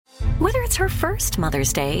Whether it's her first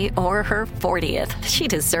Mother's Day or her 40th, she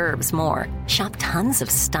deserves more. Shop tons of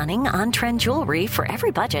stunning on-trend jewelry for every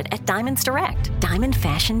budget at Diamonds Direct. Diamond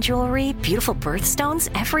fashion jewelry, beautiful birthstones,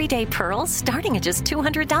 everyday pearls starting at just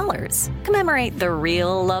 $200. Commemorate the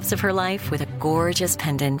real loves of her life with a gorgeous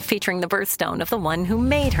pendant featuring the birthstone of the one who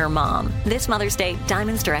made her mom. This Mother's Day,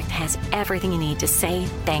 Diamonds Direct has everything you need to say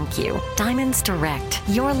thank you. Diamonds Direct.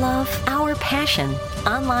 Your love, our passion.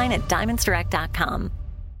 Online at diamondsdirect.com.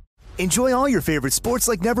 Enjoy all your favorite sports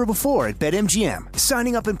like never before at BetMGM.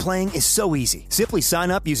 Signing up and playing is so easy. Simply sign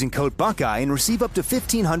up using code Buckeye and receive up to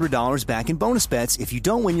 $1,500 back in bonus bets if you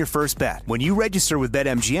don't win your first bet. When you register with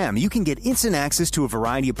BetMGM, you can get instant access to a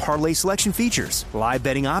variety of parlay selection features, live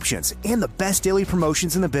betting options, and the best daily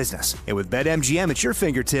promotions in the business. And with BetMGM at your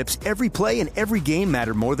fingertips, every play and every game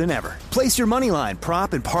matter more than ever. Place your moneyline,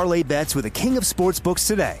 prop, and parlay bets with the king of sportsbooks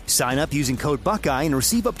today. Sign up using code Buckeye and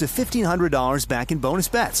receive up to $1,500 back in bonus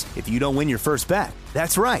bets if you don't win your first bet.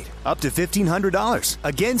 That's right, up to $1,500.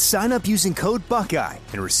 Again, sign up using code Buckeye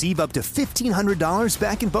and receive up to $1,500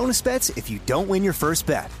 back in bonus bets if you don't win your first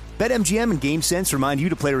bet. BetMGM and GameSense remind you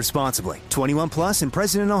to play responsibly. 21 plus and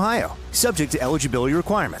present in Ohio. Subject to eligibility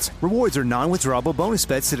requirements. Rewards are non-withdrawable bonus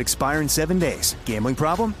bets that expire in 7 days. Gambling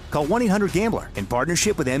problem? Call 1-800-GAMBLER in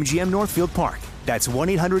partnership with MGM Northfield Park. That's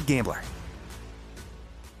 1-800-GAMBLER.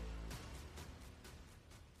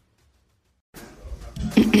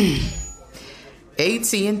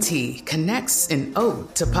 AT&T connects an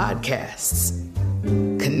ode to podcasts.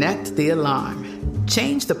 Connect the alarm.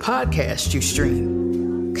 Change the podcast you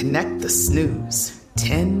stream. Connect the snooze.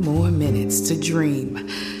 10 more minutes to dream.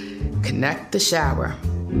 Connect the shower.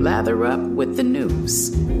 Lather up with the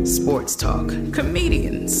news. Sports talk,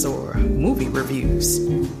 comedians, or movie reviews.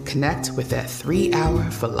 Connect with that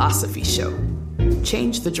 3-hour philosophy show.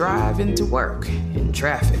 Change the drive into work in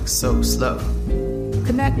traffic so slow.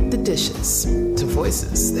 Connect the dishes to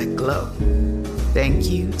voices that glow. Thank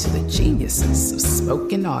you to the geniuses of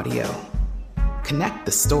spoken audio. Connect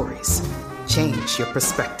the stories. Change your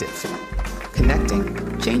perspective.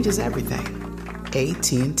 Connecting changes everything.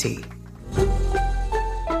 AT&T.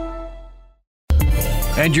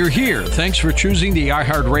 And you're here. Thanks for choosing the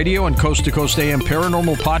iHeartRadio and Coast to Coast AM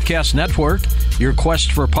Paranormal Podcast Network. Your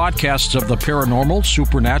quest for podcasts of the paranormal,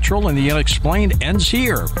 supernatural, and the unexplained ends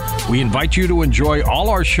here. We invite you to enjoy all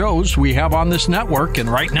our shows we have on this network. And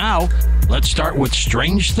right now, let's start with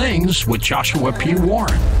Strange Things with Joshua P.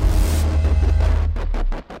 Warren.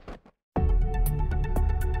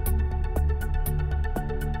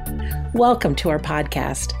 Welcome to our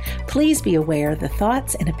podcast. Please be aware the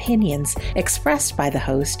thoughts and opinions expressed by the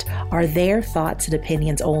host are their thoughts and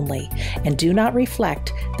opinions only and do not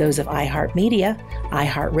reflect those of iHeartMedia,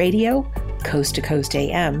 iHeartRadio, Coast to Coast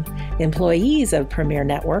AM, employees of Premier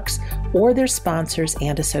Networks, or their sponsors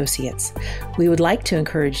and associates. We would like to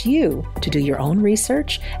encourage you to do your own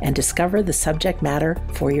research and discover the subject matter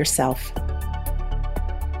for yourself.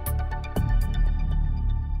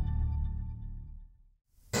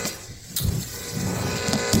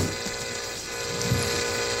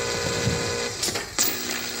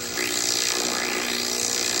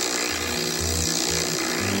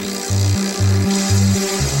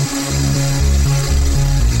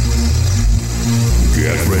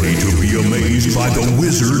 By the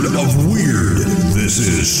Wizard of Weird. This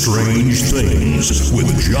is Strange Things with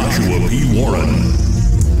Joshua P. Warren.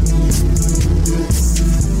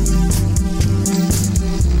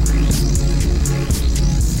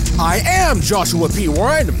 I am Joshua P.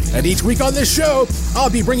 Warren, and each week on this show, I'll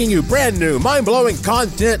be bringing you brand new, mind-blowing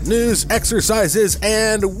content, news, exercises,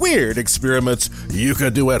 and weird experiments you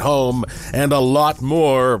could do at home, and a lot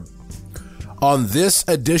more. On this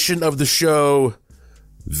edition of the show,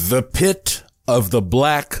 The Pit of the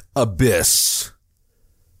Black Abyss,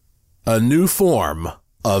 a new form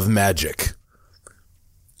of magic.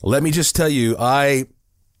 Let me just tell you, I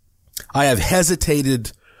have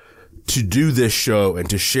hesitated to do this show and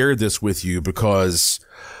to share this with you because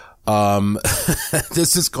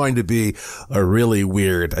this is going to be a really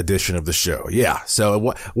weird edition of the show. Yeah.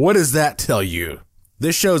 So what does that tell you?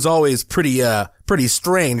 This show's always pretty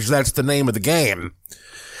strange. That's the name of the game.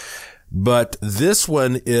 But this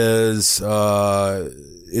one is,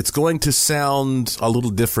 it's going to sound a little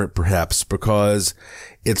different perhaps because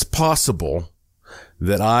it's possible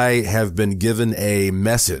that I have been given a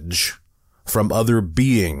message from other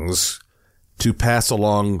beings to pass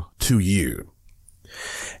along to you.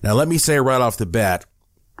 Now, let me say right off the bat,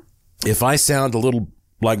 if I sound a little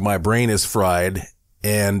like my brain is fried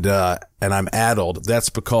and I'm addled, that's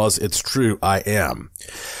because it's true. I am.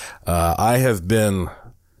 I have been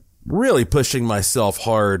really pushing myself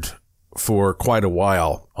hard for quite a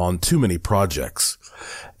while on too many projects.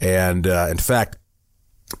 And, in fact,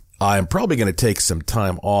 I'm probably going to take some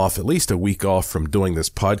time off, at least a week off from doing this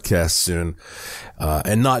podcast soon,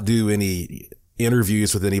 and not do any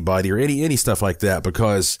interviews with anybody or any stuff like that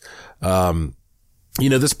because,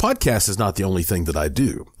 this podcast is not the only thing that I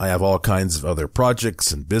do. I have all kinds of other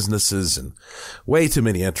projects and businesses and way too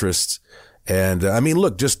many interests. And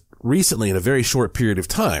look, just recently in a very short period of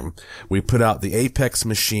time, we put out the Apex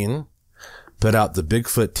machine, put out the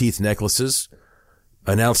Bigfoot teeth necklaces,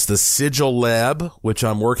 announced the Sigil Lab, which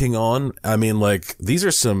I'm working on. These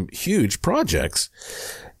are some huge projects.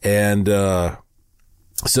 And,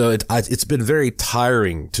 so it's been very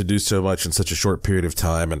tiring to do so much in such a short period of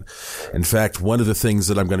time. And in fact, one of the things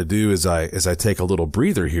that I'm going to do as I take a little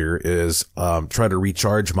breather here is, try to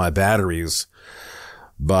recharge my batteries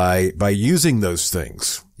by using those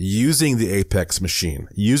things, using the Apex machine,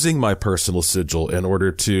 using my personal sigil in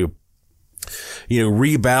order to,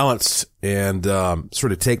 rebalance and,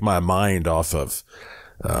 sort of take my mind off of,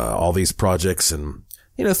 all these projects and,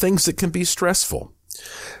 things that can be stressful.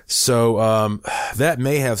 So, that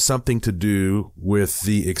may have something to do with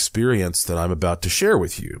the experience that I'm about to share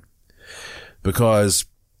with you. Because,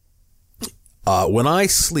 when I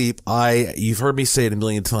sleep, you've heard me say it a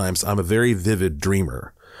million times, I'm a very vivid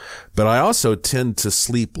dreamer. But I also tend to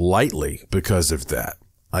sleep lightly because of that.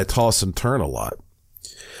 I toss and turn a lot.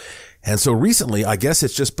 And so recently, I guess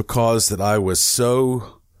it's just because that I was just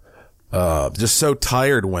so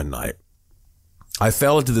tired one night. I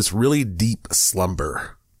fell into this really deep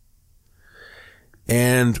slumber.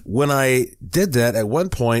 And when I did that at one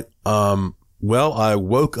point, I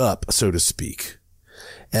woke up, so to speak.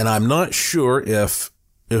 And I'm not sure if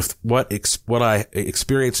what I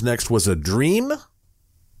experienced next was a dream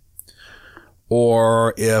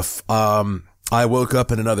or if, I woke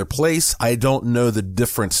up in another place. I don't know the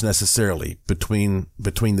difference necessarily between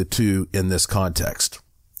the two in this context.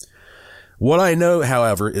 What I know,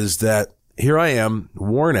 however, is that here I am,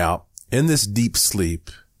 worn out, in this deep sleep,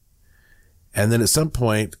 and then at some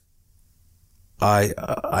point, I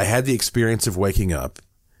had the experience of waking up,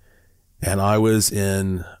 and I was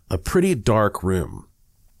in a pretty dark room,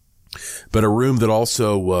 but a room that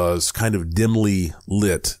also was kind of dimly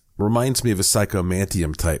lit. Reminds me of a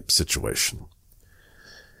psychomantium type situation.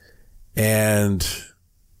 And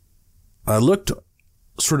I looked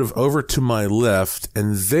sort of over to my left,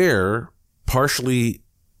 and there, partially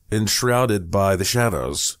enshrouded by the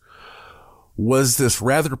shadows, was this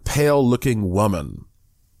rather pale looking woman.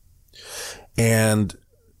 And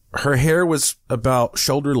her hair was about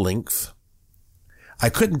shoulder length. I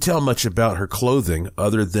couldn't tell much about her clothing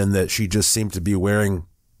other than that she just seemed to be wearing,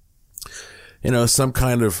 some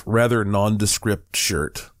kind of rather nondescript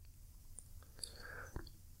shirt.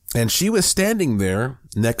 And she was standing there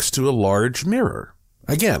next to a large mirror.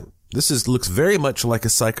 Again, this looks very much like a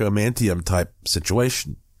psychomantium type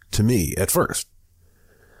situation to me at first.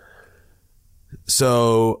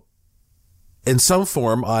 So in some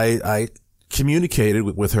form, I communicated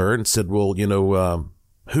with her and said, well,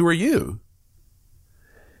 who are you?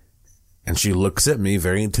 And she looks at me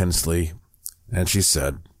very intensely and she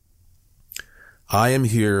said, I am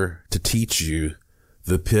here to teach you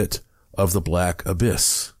the pit of the black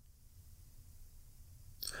abyss.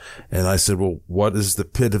 And I said, well, what is the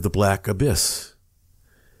pit of the black abyss?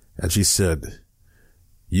 And she said,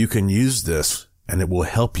 you can use this and it will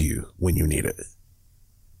help you when you need it.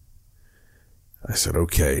 I said,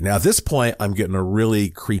 okay. Now at this point, I'm getting a really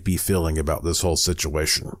creepy feeling about this whole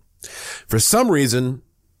situation. For some reason,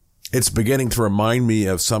 it's beginning to remind me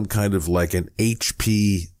of some kind of like an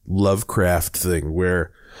H.P. Lovecraft thing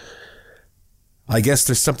where I guess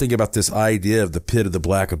there's something about this idea of the pit of the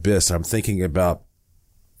black abyss. I'm thinking about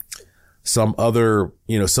some other,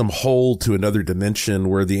 some hole to another dimension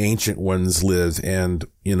where the ancient ones live. And,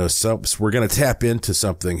 we're going to tap into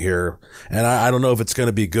something here. And I don't know if it's going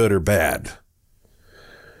to be good or bad.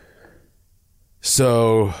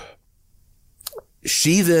 So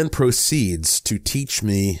she then proceeds to teach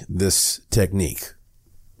me this technique.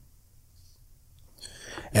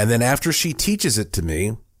 And then after she teaches it to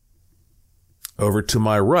me, over to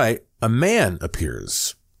my right, a man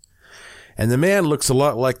appears. And the man looks a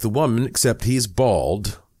lot like the woman, except he's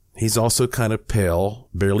bald. He's also kind of pale,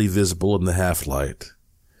 barely visible in the half light.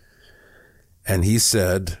 And he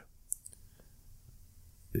said,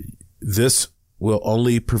 this will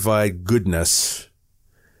only provide goodness,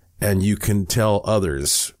 and you can tell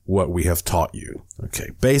others what we have taught you.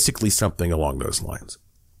 Okay, basically something along those lines.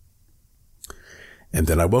 And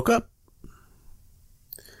then I woke up.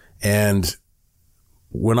 And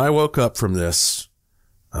when I woke up from this,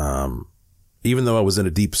 even though I was in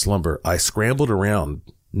a deep slumber, I scrambled around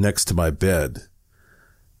next to my bed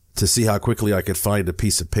to see how quickly I could find a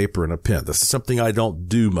piece of paper and a pen. This is something I don't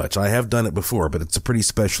do much. I have done it before, but it's a pretty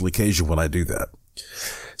special occasion when I do that.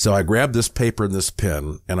 So I grabbed this paper and this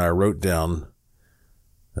pen, and I wrote down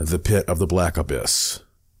the pit of the black abyss.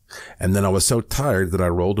 And then I was so tired that I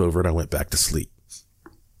rolled over and I went back to sleep.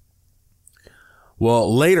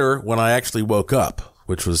 Well, later, when I actually woke up,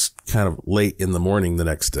 which was kind of late in the morning the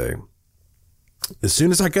next day, as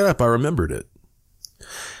soon as I got up, I remembered it.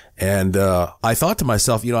 And I thought to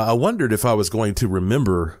myself, I wondered if I was going to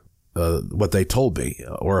remember what they told me,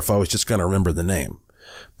 or if I was just going to remember the name.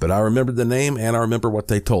 But I remembered the name, and I remember what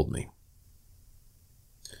they told me.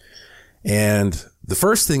 And the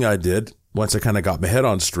first thing I did, once I kind of got my head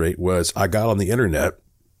on straight, was I got on the internet,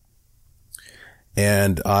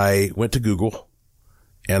 and I went to Google,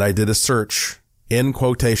 and I did a search, in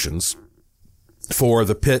quotations, for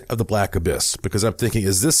the pit of the black abyss. Because I'm thinking,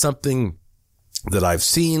 is this something that I've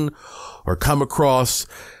seen or come across,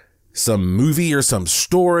 some movie or some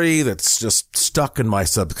story that's just stuck in my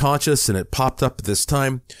subconscious and it popped up at this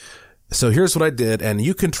time? So here's what I did, and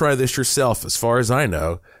you can try this yourself. As far as I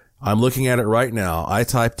know, I'm looking at it right now. I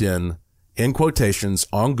typed in quotations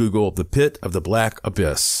on Google, the pit of the black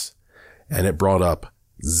abyss, and it brought up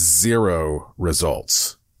 0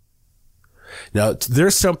 results. Now,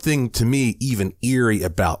 there's something to me even eerie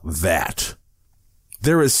about that.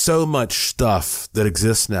 There is so much stuff that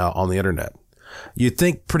exists now on the internet. You'd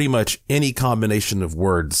think pretty much any combination of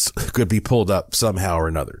words could be pulled up somehow or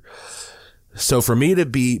another. So for me to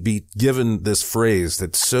be given this phrase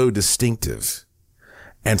that's so distinctive,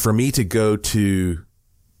 and for me to go to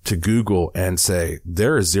Google and say,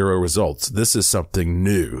 there are 0 results, this is something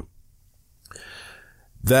new.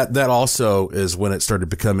 That also is when it started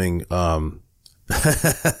becoming,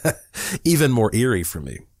 even more eerie for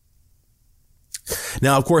me.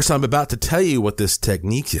 Now, of course, I'm about to tell you what this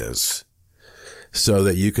technique is so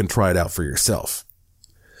that you can try it out for yourself.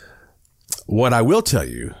 What I will tell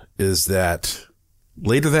you is that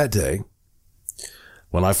later that day,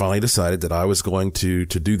 when I finally decided that I was going to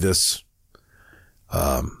do this,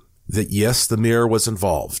 that yes, the mirror was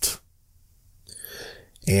involved.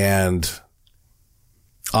 And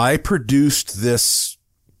I produced this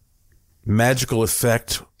magical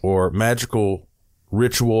effect or magical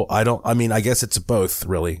ritual. I guess it's both,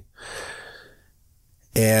 really.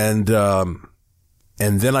 And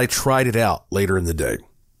then I tried it out later in the day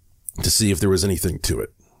to see if there was anything to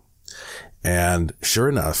it. And sure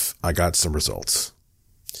enough, I got some results.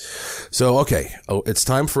 So, okay. It's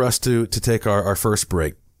time for us to take our first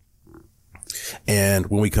break. And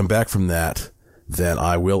when we come back from that, then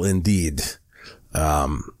I will indeed,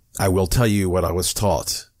 I will tell you what I was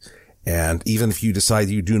taught. And even if you decide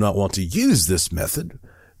you do not want to use this method,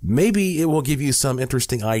 maybe it will give you some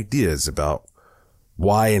interesting ideas about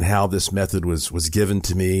why and how this method was given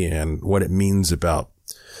to me and what it means about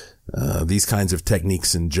these kinds of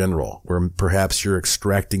techniques in general, where perhaps you're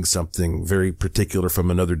extracting something very particular from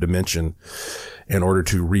another dimension in order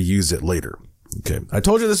to reuse it later. Okay. I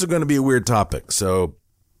told you this is going to be a weird topic. So,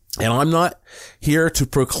 and I'm not here to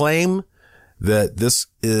proclaim that this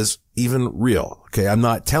is even real. Okay. I'm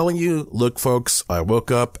not telling you, look, folks, I woke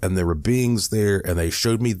up and there were beings there and they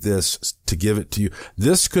showed me this to give it to you.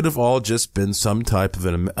 This could have all just been some type of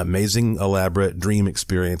an amazing, elaborate dream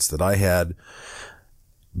experience that I had.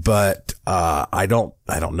 But, I don't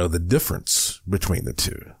know the difference between the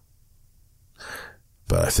two.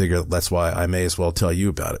 But I figure that's why I may as well tell you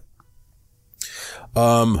about it.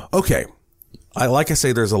 Okay. Like I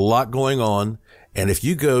say, there's a lot going on. And if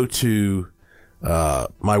you go to, my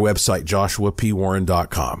website,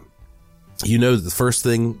 joshuapwarren.com, you know, the first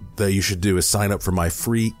thing that you should do is sign up for my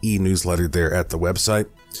free e-newsletter there at the website.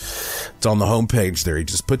 It's on the homepage there. You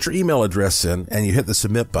just put your email address in and you hit the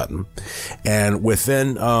submit button. And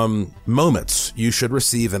within moments, you should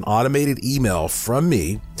receive an automated email from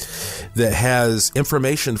me that has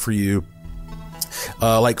information for you,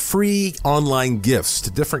 like free online gifts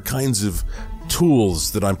to different kinds of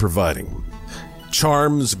tools that I'm providing.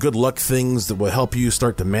 Charms, good luck things that will help you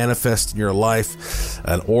start to manifest in your life,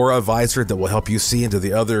 an aura visor that will help you see into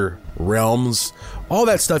the other realms, all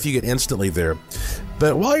that stuff you get instantly there.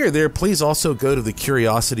 But while you're there, please also go to the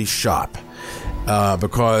Curiosity Shop,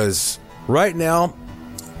 because right now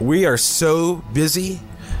we are so busy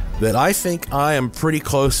that I think I am pretty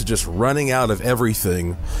close to just running out of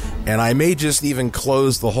everything, and I may just even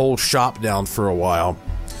close the whole shop down for a while.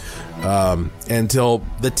 Until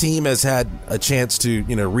the team has had a chance to,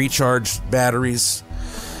 recharge batteries.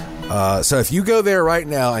 So if you go there right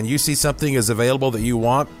now and you see something is available that you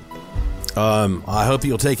want, I hope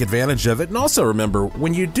you'll take advantage of it. And also remember,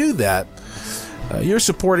 when you do that, you're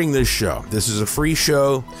supporting this show. This is a free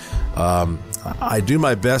show. I do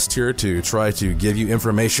my best here to try to give you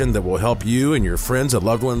information that will help you and your friends and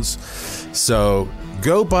loved ones. So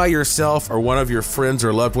go buy yourself or one of your friends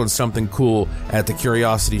or loved ones something cool at the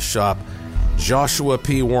Curiosity Shop,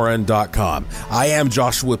 JoshuaPWarren.com. I am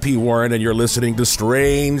Joshua P. Warren, and you're listening to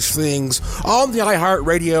Strange Things on the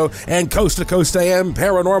iHeartRadio and Coast to Coast AM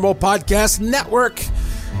Paranormal Podcast Network.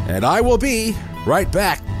 And I will be right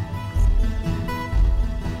back.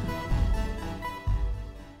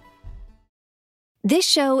 This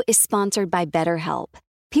show is sponsored by BetterHelp.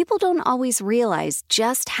 People don't always realize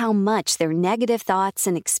just how much their negative thoughts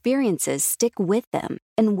and experiences stick with them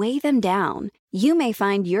and weigh them down. You may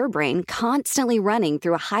find your brain constantly running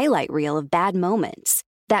through a highlight reel of bad moments.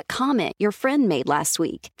 That comment your friend made last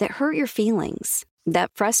week that hurt your feelings.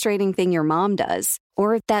 That frustrating thing your mom does.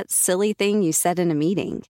 Or that silly thing you said in a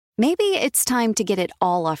meeting. Maybe it's time to get it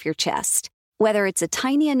all off your chest. Whether it's a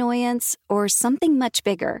tiny annoyance or something much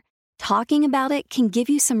bigger, talking about it can give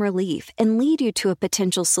you some relief and lead you to a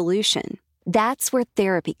potential solution. That's where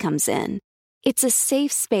therapy comes in. It's a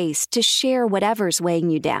safe space to share whatever's weighing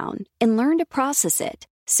you down and learn to process it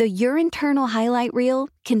so your internal highlight reel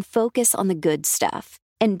can focus on the good stuff.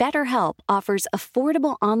 And BetterHelp offers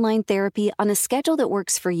affordable online therapy on a schedule that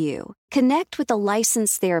works for you. Connect with a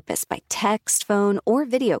licensed therapist by text, phone, or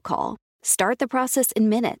video call. Start the process in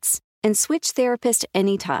minutes and switch therapist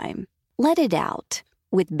anytime. Let it out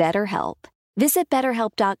with BetterHelp. Visit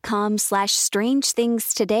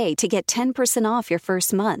BetterHelp.com/strangethings today to get 10% off your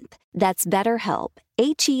first month. That's BetterHelp,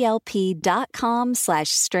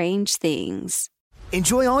 HELP.com/strangethings.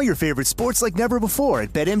 Enjoy all your favorite sports like never before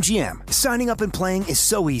at BetMGM. Signing up and playing is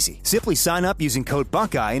so easy. Simply sign up using code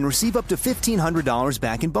Buckeye and receive up to $1,500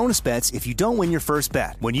 back in bonus bets if you don't win your first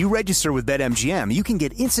bet. When you register with BetMGM, you can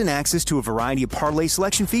get instant access to a variety of parlay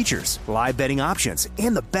selection features, live betting options,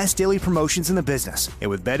 and the best daily promotions in the business. And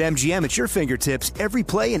with BetMGM at your fingertips, every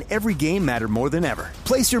play and every game matter more than ever.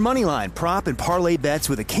 Place your moneyline, prop, and parlay bets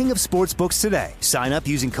with the king of sportsbooks today. Sign up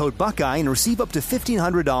using code Buckeye and receive up to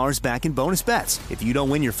 $1,500 back in bonus bets if you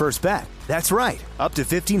don't win your first bet. That's right, up to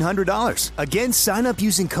 $1,500. Again, sign up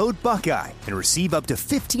using code Buckeye and receive up to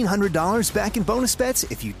 $1,500 back in bonus bets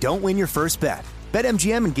if you don't win your first bet.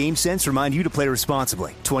 BetMGM and GameSense remind you to play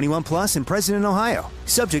responsibly. 21 plus and present in Ohio.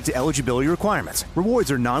 Subject to eligibility requirements.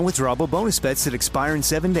 Rewards are non-withdrawable bonus bets that expire in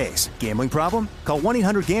 7 days. Gambling problem? Call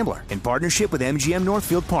 1-800-GAMBLER in partnership with MGM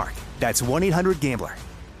Northfield Park. That's 1-800-GAMBLER.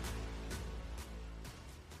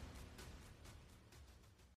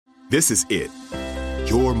 This is it.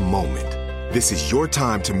 Your moment. This is your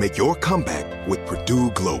time to make your comeback with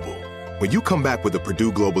Purdue Global. When you come back with a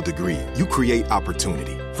Purdue Global degree, you create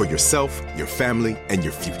opportunity for yourself, your family, and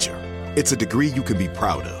your future. It's a degree you can be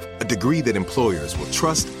proud of, a degree that employers will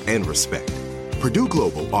trust and respect. Purdue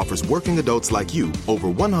Global offers working adults like you over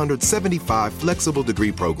 175 flexible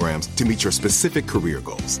degree programs to meet your specific career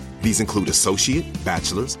goals. These include associate,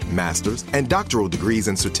 bachelor's, master's, and doctoral degrees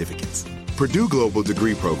and certificates. Purdue Global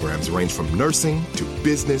degree programs range from nursing to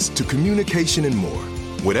business to communication and more.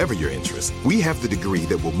 Whatever your interest, we have the degree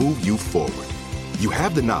that will move you forward. You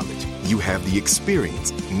have the knowledge, you have the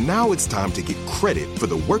experience. Now it's time to get credit for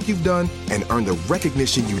the work you've done and earn the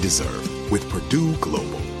recognition you deserve with Purdue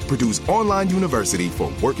Global, Purdue's online university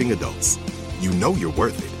for working adults. You know you're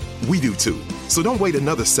worth it. We do too. So don't wait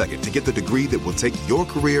another second to get the degree that will take your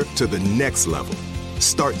career to the next level.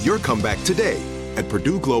 Start your comeback today at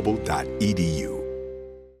purdueglobal.edu.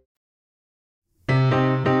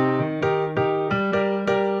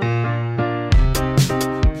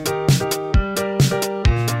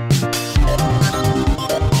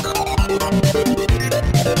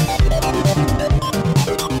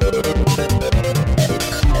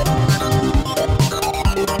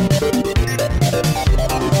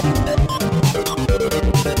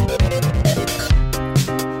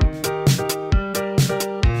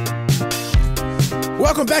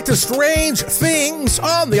 Welcome back to Strange Things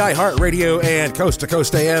on the iHeartRadio and Coast to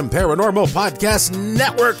Coast AM Paranormal Podcast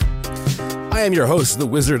Network. I am your host, the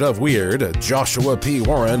Wizard of Weird, Joshua P.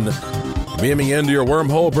 Warren, beaming into your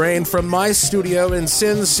wormhole brain from my studio in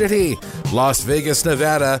Sin City, Las Vegas,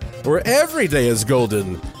 Nevada, where every day is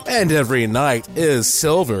golden and every night is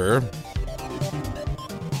silver.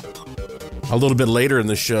 A little bit later in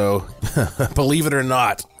the show, believe it or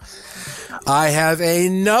not, I have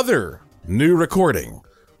another new recording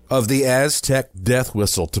of the Aztec death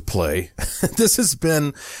whistle to play. This has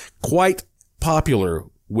been quite popular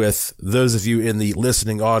with those of you in the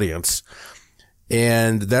listening audience.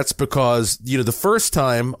 And that's because, the first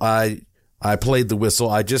time I I played the whistle.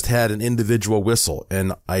 I just had an individual whistle,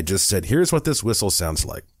 and I just said, here's what this whistle sounds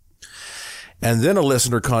like. And then a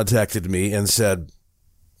listener contacted me and said,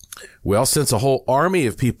 well, since a whole army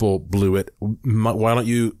of people blew it, why don't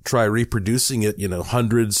you try reproducing it,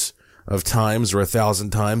 hundreds of times or 1,000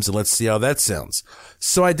 times, and let's see how that sounds.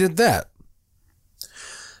 So I did that.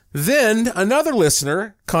 Then another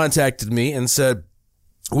listener contacted me and said,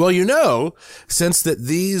 well, since that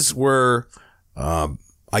these were,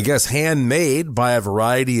 handmade by a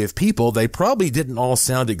variety of people, they probably didn't all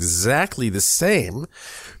sound exactly the same.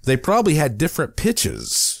 They probably had different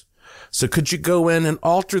pitches. So could you go in and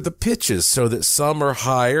alter the pitches so that some are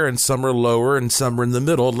higher and some are lower and some are in the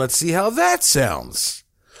middle? And let's see how that sounds.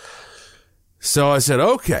 So I said,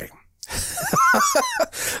 okay.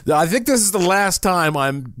 I think this is the last time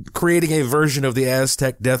I'm creating a version of the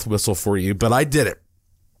Aztec death whistle for you, but I did it.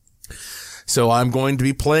 So I'm going to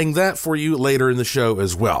be playing that for you later in the show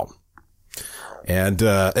as well. And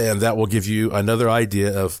that will give you another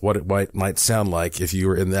idea of what it might sound like if you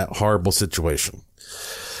were in that horrible situation.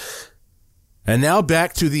 And now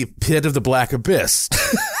back to the pit of the black abyss.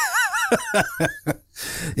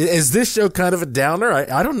 Is this show kind of a downer?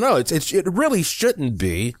 I don't know. It really shouldn't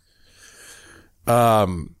be.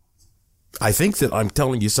 I think that I'm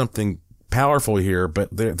telling you something powerful here, but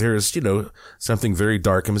there's, something very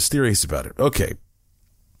dark and mysterious about it. Okay.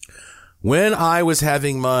 When I was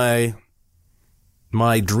having my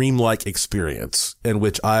dreamlike experience in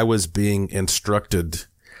which I was being instructed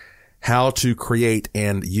how to create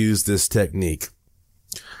and use this technique,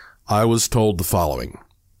 I was told the following.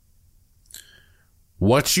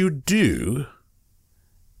 What you do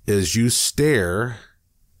is you stare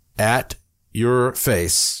at your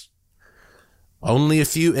face only a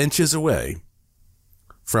few inches away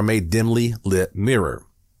from a dimly lit mirror.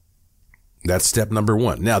 That's step number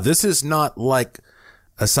one. Now, this is not like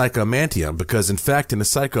a psychomantium, because in fact, in a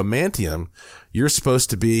psychomantium, you're supposed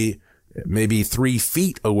to be maybe 3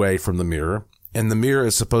 feet away from the mirror, and the mirror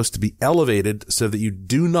is supposed to be elevated so that you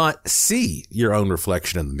do not see your own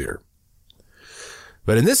reflection in the mirror.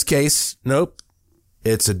 But in this case, nope.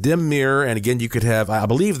 It's a dim mirror, and again, you could have, I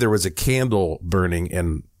believe there was a candle burning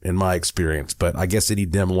in my experience, but I guess any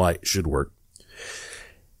dim light should work.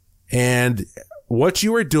 And what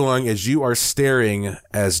you are doing is you are staring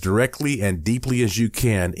as directly and deeply as you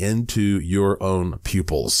can into your own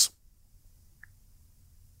pupils.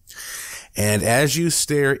 And as you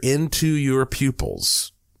stare into your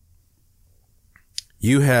pupils,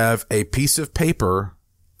 you have a piece of paper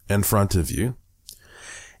in front of you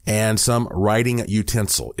and some writing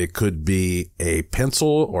utensil. It could be a pencil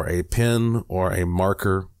or a pen or a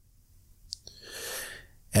marker.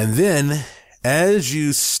 And then as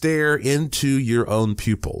you stare into your own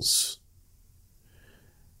pupils,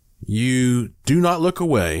 you do not look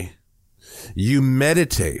away. You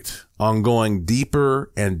meditate on going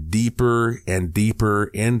deeper and deeper and deeper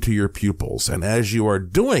into your pupils. And as you are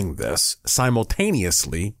doing this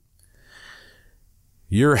simultaneously,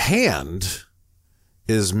 your hand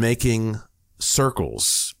is making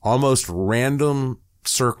circles, almost random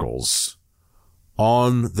circles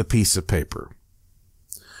on the piece of paper.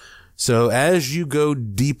 So as you go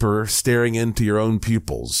deeper staring into your own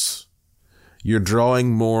pupils, you're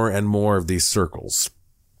drawing more and more of these circles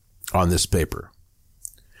on this paper.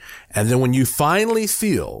 And then when you finally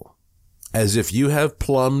feel as if you have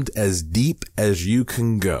plumbed as deep as you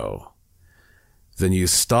can go, then you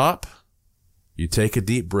stop, you take a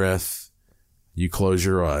deep breath, you close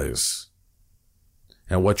your eyes.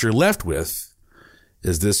 And what you're left with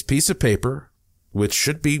is this piece of paper, which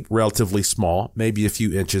should be relatively small, maybe a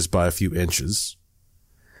few inches by a few inches.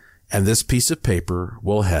 And this piece of paper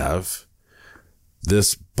will have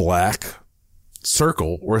this black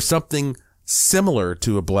circle or something similar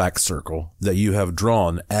to a black circle that you have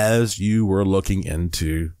drawn as you were looking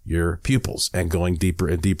into your pupils and going deeper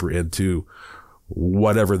and deeper into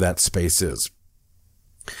whatever that space is.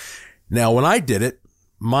 Now, when I did it,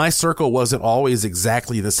 my circle wasn't always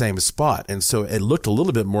exactly the same spot. And so it looked a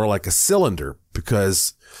little bit more like a cylinder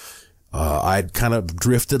because I'd kind of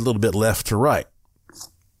drifted a little bit left to right.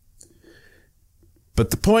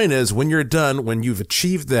 But the point is, when you're done, when you've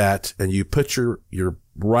achieved that and you put your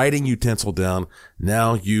writing utensil down,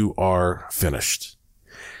 now you are finished.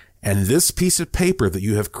 And this piece of paper that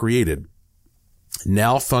you have created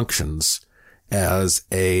now functions as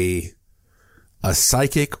a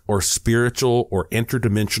psychic or spiritual or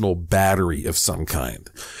interdimensional battery of some kind.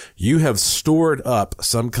 You have stored up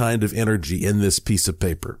some kind of energy in this piece of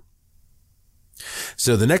paper.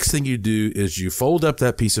 So the next thing you do is you fold up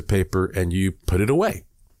that piece of paper and you put it away.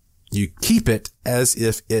 You keep it as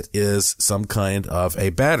if it is some kind of a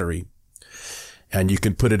battery And you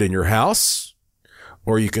can put it in your house,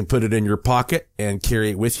 or you can put it in your pocket and carry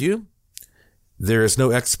it with you. There is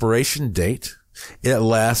no expiration date. It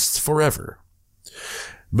lasts forever.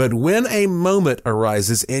 But when a moment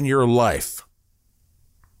arises in your life,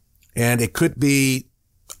 and it could be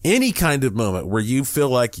any kind of moment where you feel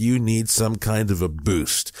like you need some kind of a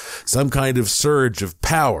boost, some kind of surge of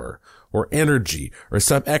power or energy or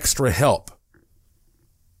some extra help,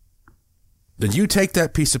 then you take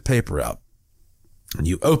that piece of paper out and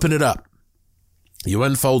you open it up. You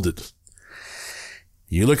unfold it.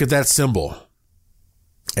 You look at that symbol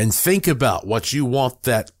and think about what you want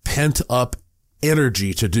that pent up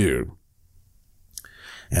energy to do.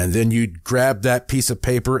 And then you grab that piece of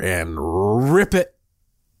paper and rip it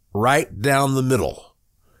right down the middle,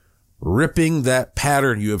 ripping that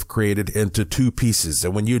pattern you have created into two pieces.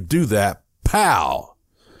 And when you do that, pow,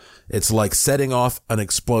 it's like setting off an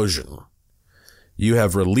explosion. You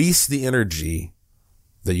have released the energy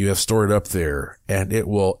that you have stored up there, and it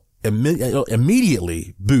will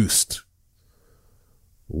immediately boost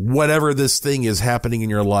whatever this thing is happening in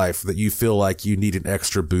your life that you feel like you need an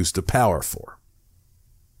extra boost of power for.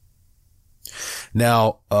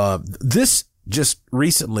 Now, this just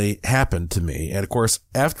recently happened to me. And of course,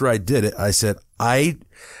 after I did it, I said, I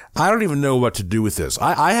don't even know what to do with this.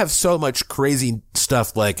 I have so much crazy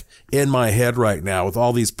stuff like in my head right now with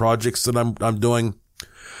all these projects that I'm doing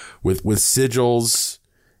with sigils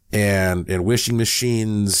and wishing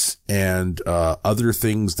machines and other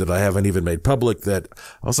things that I haven't even made public, that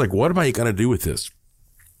I was like, what am I going to do with this?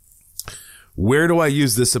 Where do I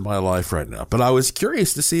use this in my life right now? But I was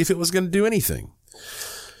curious to see if it was going to do anything.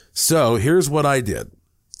 So here's what I did.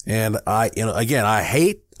 And again, I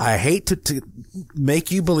hate to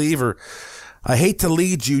make you believe, or I hate to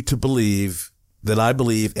lead you to believe that I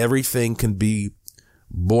believe everything can be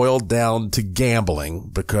boiled down to gambling,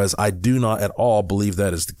 because I do not at all believe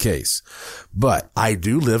that is the case. But I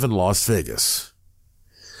do live in Las Vegas.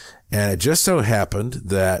 And it just so happened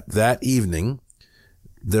that evening,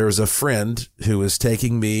 there was a friend who was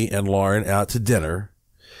taking me and Lauren out to dinner.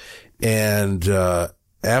 And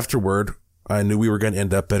afterward, I knew we were going to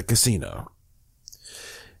end up at a casino.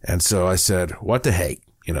 And so I said, what the heck?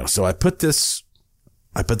 So I put this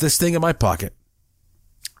thing in my pocket.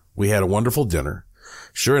 We had a wonderful dinner.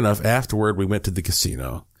 Sure enough, afterward, we went to the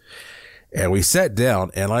casino and we sat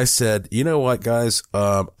down, and I said, you know what, guys?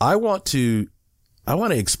 I want to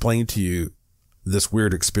explain to you this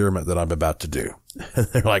weird experiment that I'm about to do. And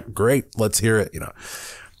they're like, great, let's hear it.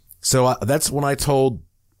 So that's when I told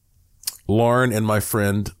Lauren and my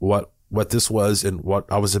friend what this was and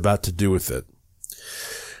what I was about to do with it.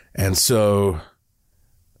 And so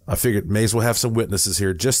I figured may as well have some witnesses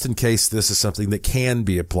here just in case this is something that can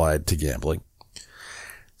be applied to gambling.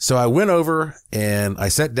 So I went over and I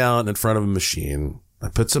sat down in front of a machine. I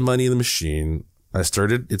put some money in the machine.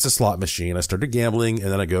 It's a slot machine. I started gambling,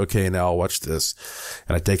 and then I go, okay, now I'll watch this.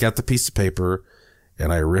 And I take out the piece of paper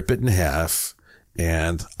and I rip it in half,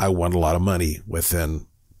 and I won a lot of money within,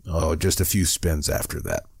 just a few spins after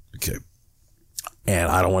that. Okay.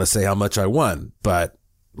 And I don't want to say how much I won, but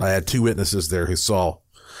I had two witnesses there who saw.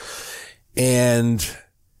 And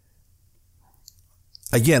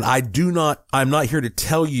again, I'm not here to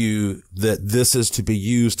tell you that this is to be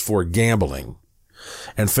used for gambling.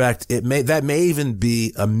 In fact, that may even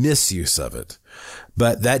be a misuse of it,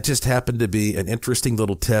 but that just happened to be an interesting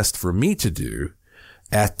little test for me to do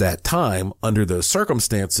at that time under those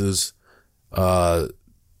circumstances.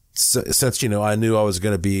 Since, I knew I was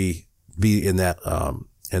going to be in that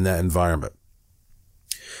environment.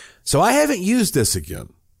 So I haven't used this again.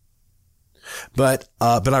 But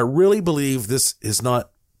I really believe this is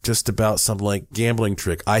not just about some like gambling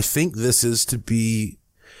trick. I think this is to be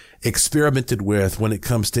experimented with when it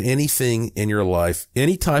comes to anything in your life,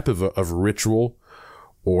 any type of ritual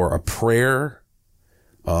or a prayer,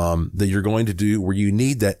 that you're going to do where you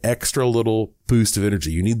need that extra little boost of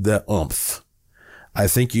energy. You need that oomph. I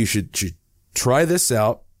think you should try this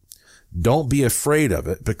out. Don't be afraid of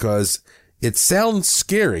it, because it sounds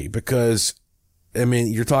scary, because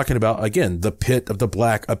you're talking about, again, the pit of the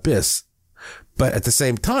black abyss. But at the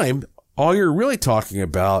same time, all you're really talking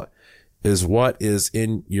about is what is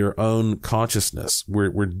in your own consciousness.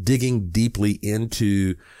 We're digging deeply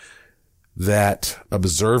into that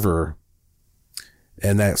observer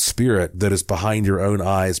and that spirit that is behind your own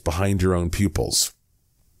eyes, behind your own pupils.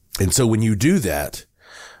 And so when you do that,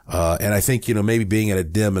 and I think, maybe being in a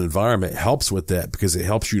dim environment helps with that, because it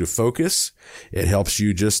helps you to focus. It helps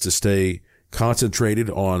you just to stay concentrated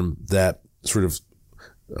on that sort of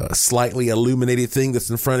slightly illuminated thing that's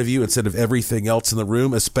in front of you instead of everything else in the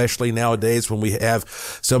room, especially nowadays when we have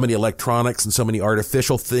so many electronics and so many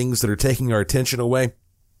artificial things that are taking our attention away.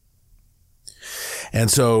 And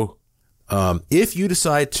so, if you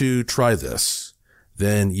decide to try this,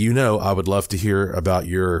 then I would love to hear about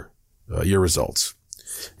your results.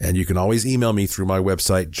 And you can always email me through my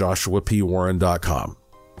website, joshuapwarren.com.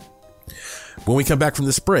 When we come back from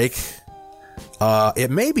this break,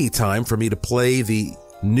 it may be time for me to play the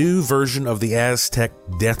new version of the Aztec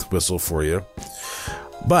death whistle for you.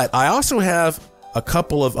 But I also have a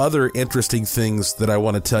couple of other interesting things that I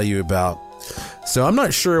want to tell you about. So I'm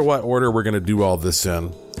not sure what order we're going to do all this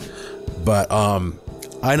in. But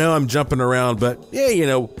I know I'm jumping around, but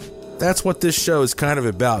yeah, that's what this show is kind of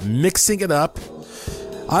about, mixing it up.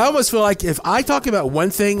 I almost feel like if I talk about one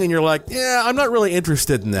thing and you're like, yeah, I'm not really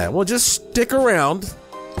interested in that, well, just stick around.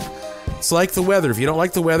 It's like the weather. If you don't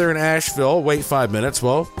like the weather in Asheville, wait 5 minutes.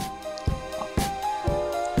 Well,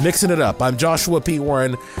 mixing it up. I'm Joshua P.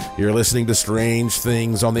 Warren. You're listening to Strange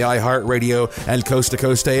Things on the iHeartRadio and Coast to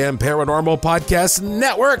Coast AM Paranormal Podcast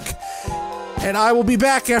Network. And I will be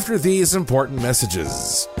back after these important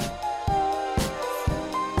messages.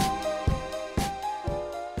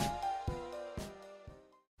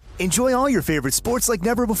 Enjoy all your favorite sports like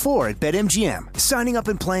never before at BetMGM. Signing up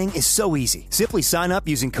and playing is so easy. Simply sign up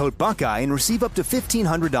using code Buckeye and receive up to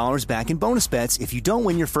 $1,500 back in bonus bets if you don't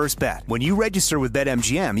win your first bet. When you register with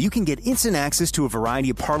BetMGM, you can get instant access to a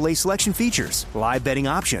variety of parlay selection features, live betting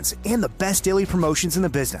options, and the best daily promotions in the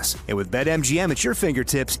business. And with BetMGM at your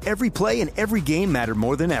fingertips, every play and every game matter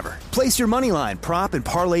more than ever. Place your moneyline, prop, and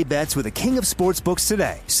parlay bets with the king of sportsbooks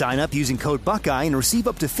today. Sign up using code Buckeye and receive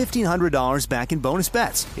up to $1,500 back in bonus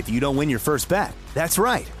bets if you don't win your first bet. That's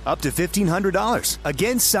right, up to $1,500.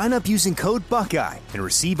 Again, sign up using code Buckeye and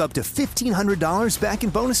receive up to $1,500 back in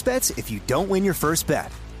bonus bets if you don't win your first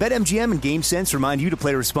bet. BetMGM and GameSense remind you to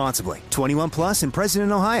play responsibly. 21 plus and present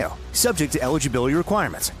in Ohio. Subject to eligibility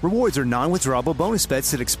requirements. Rewards are non-withdrawable bonus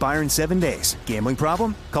bets that expire in 7 days. Gambling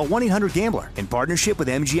problem? Call 1-800-GAMBLER in partnership with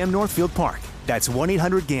MGM Northfield Park. That's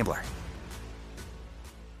 1-800-GAMBLER.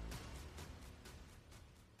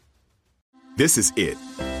 This is it.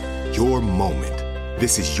 Your moment.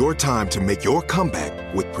 This is your time to make your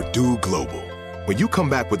comeback with Purdue Global. When you come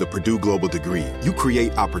back with a Purdue Global degree, you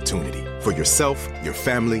create opportunity for yourself, your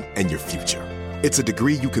family, and your future. It's a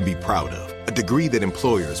degree you can be proud of, a degree that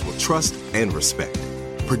employers will trust and respect.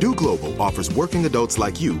 Purdue Global offers working adults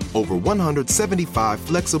like you over 175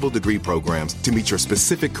 flexible degree programs to meet your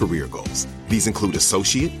specific career goals. These include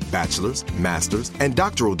associate, bachelor's, master's, and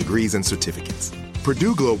doctoral degrees and certificates.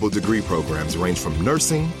 Purdue Global degree programs range from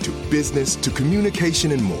nursing to business to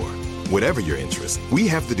communication and more. Whatever your interest, we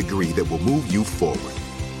have the degree that will move you forward.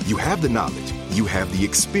 You have the knowledge, you have the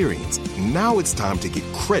experience. Now it's time to get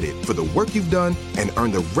credit for the work you've done and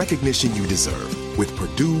earn the recognition you deserve with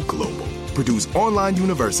Purdue Global, Purdue's online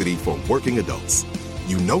university for working adults.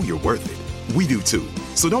 You know you're worth it. We do too.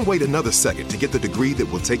 So don't wait another second to get the degree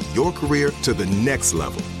that will take your career to the next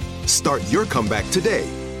level. Start your comeback today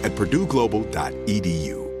at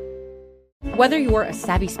purdueglobal.edu. Whether you're a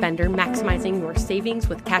savvy spender maximizing your savings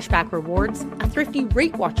with cashback rewards, a thrifty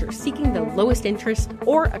rate watcher seeking the lowest interest,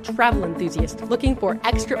 or a travel enthusiast looking for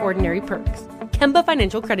extraordinary perks, Kemba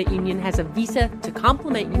Financial Credit Union has a visa to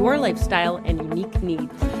complement your lifestyle and unique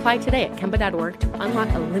needs. Apply today at Kemba.org to unlock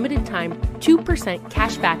a limited time 2%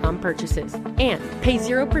 cash back on purchases and pay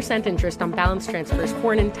 0% interest on balance transfers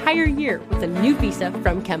for an entire year with a new visa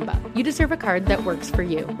from Kemba. You deserve a card that works for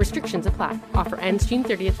you. Restrictions apply. Offer ends June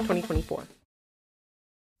 30th, 2024.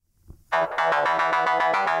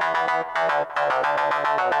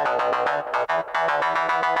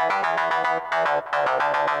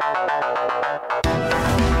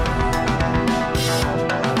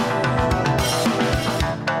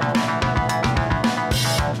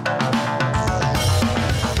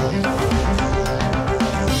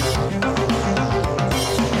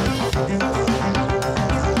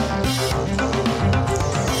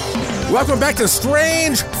 Welcome back to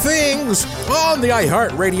Strange Things on the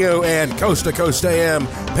iHeartRadio and Coast to Coast AM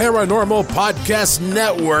Paranormal Podcast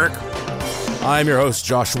Network. I'm your host,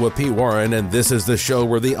 Joshua P. Warren, and this is the show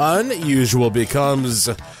where the unusual becomes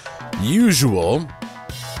usual.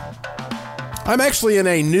 I'm actually in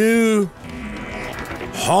a new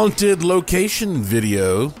haunted location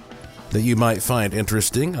video that you might find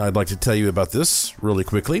interesting. I'd like to tell you about this really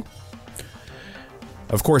quickly.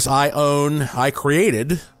 Of course, I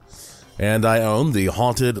created and I own the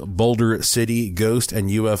Haunted Boulder City Ghost and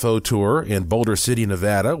UFO Tour in Boulder City,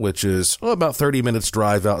 Nevada, which is about 30 minutes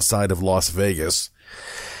drive outside of Las Vegas.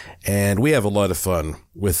 And we have a lot of fun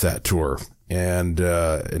with that tour. And,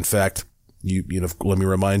 in fact, let me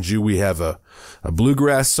remind you, we have a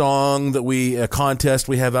bluegrass song a contest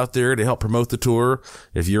we have out there to help promote the tour.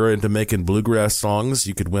 If you're into making bluegrass songs,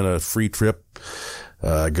 you could win a free trip.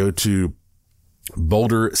 Go to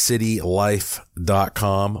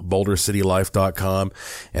bouldercitylife.com,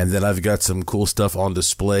 and then I've got some cool stuff on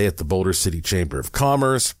display at the Boulder City Chamber of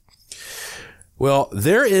Commerce. Well,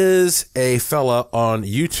 there is a fella on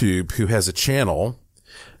YouTube who has a channel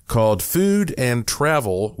called Food and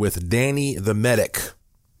Travel with Danny the Medic.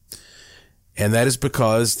 And that is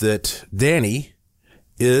because that Danny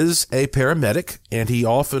is a paramedic, and he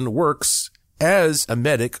often works as a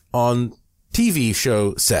medic on TV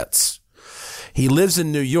show sets. He lives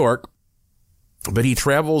in New York, but he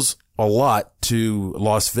travels a lot to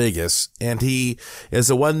Las Vegas, and he is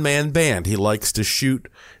a one-man band. He likes to shoot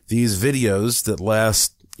these videos that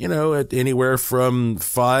last, at anywhere from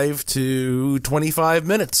 5 to 25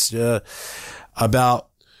 minutes, about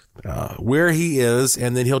where he is,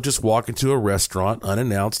 and then he'll just walk into a restaurant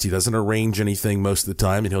unannounced. He doesn't arrange anything most of the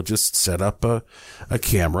time, and he'll just set up a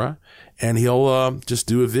camera, and he'll just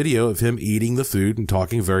do a video of him eating the food and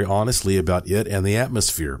talking very honestly about it and the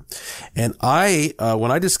atmosphere. And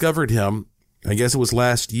when I discovered him, I guess it was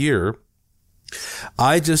last year,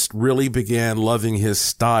 I just really began loving his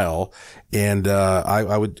style, and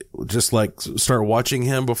I would just start watching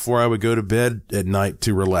him before I would go to bed at night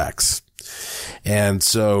to relax. And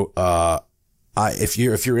so if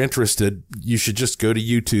you're interested, you should just go to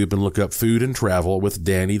YouTube and look up Food and Travel with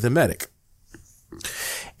Danny the Medic.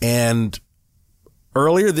 And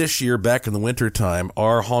earlier this year, back in the wintertime,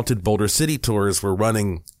 our Haunted Boulder City tours were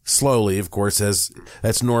running slowly, of course, as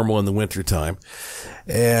that's normal in the wintertime.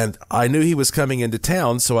 And I knew he was coming into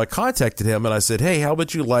town, so I contacted him and I said, hey, how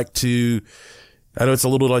would you like to, I know it's a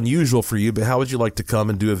little unusual for you, but how would you like to come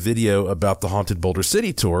and do a video about the Haunted Boulder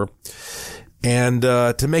City tour? And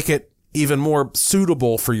to make it even more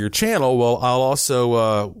suitable for your channel, well, I'll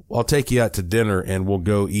take you out to dinner and we'll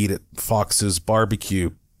go eat at Fox's Barbecue,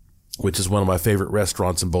 which is one of my favorite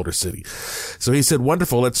restaurants in Boulder City. So he said,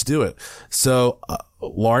 wonderful, let's do it. So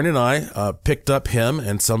Lauren and I picked up him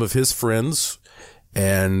and some of his friends,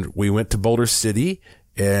 and we went to Boulder City,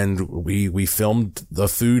 and we filmed the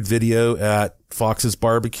food video at Fox's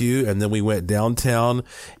Barbecue, and then we went downtown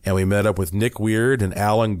and we met up with Nick Weird and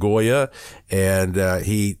Alan Goya, and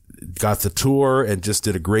he got the tour and just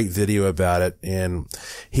did a great video about it. And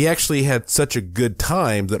he actually had such a good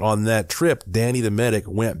time that on that trip, Danny the Medic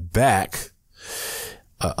went back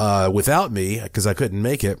without me because I couldn't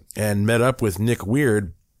make it, and met up with Nick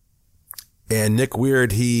Weird. And Nick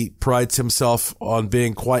Weird, he prides himself on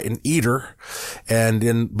being quite an eater. And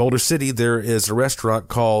in Boulder City, there is a restaurant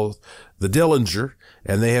called the Dillinger,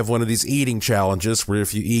 and they have one of these eating challenges where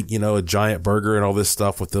if you eat, a giant burger and all this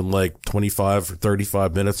stuff within 25 or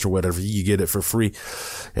 35 minutes or whatever, you get it for free.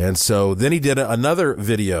 And so then he did another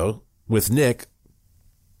video with Nick,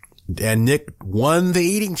 and Nick won the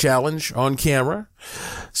eating challenge on camera.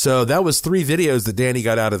 So that was 3 videos that Danny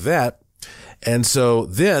got out of that. And so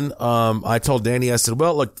then, I told Danny, I said,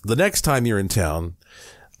 well, look, the next time you're in town,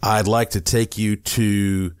 I'd like to take you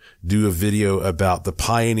to do a video about the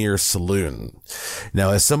Pioneer Saloon.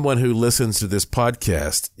 Now, as someone who listens to this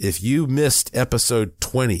podcast, if you missed episode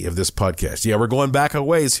 20 of this podcast, we're going back a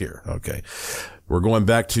ways here. Okay. We're going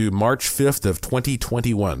back to March 5th of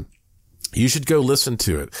 2021. You should go listen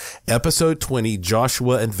to it. Episode 20,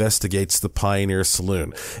 Joshua investigates the Pioneer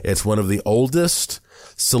Saloon. It's one of the oldest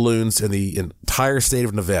saloons in the entire state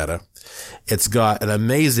of Nevada. It's got an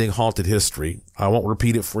amazing haunted history. I won't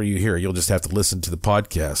repeat it for you here. You'll just have to listen to the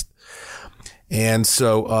podcast. And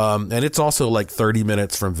so, and it's also 30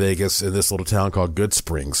 minutes from Vegas in this little town called Good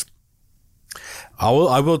Springs. I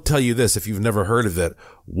will tell you this, if you've never heard of it,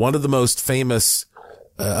 one of the most famous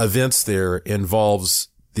events there involves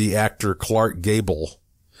the actor Clark Gable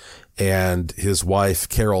and his wife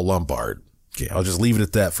Carol Lombard. Okay, I'll just leave it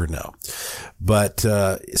at that for now. But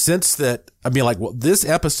since that, this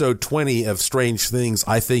episode 20 of Strange Things,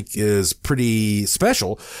 I think is pretty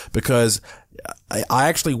special because I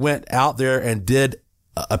actually went out there and did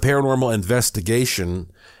a paranormal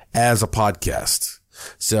investigation as a podcast.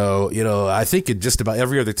 So, I think in just about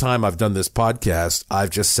every other time I've done this podcast, I've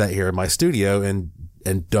just sat here in my studio and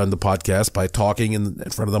done the podcast by talking in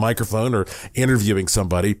front of the microphone or interviewing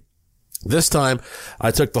somebody. This time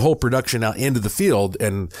I took the whole production out into the field,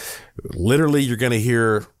 and literally you're going to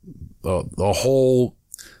hear the whole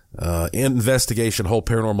investigation, whole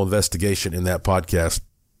paranormal investigation in that podcast.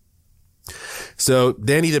 So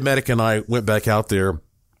Danny the Medic and I went back out there,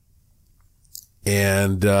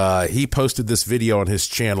 and he posted this video on his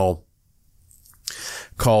channel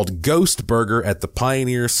called Ghost Burger at the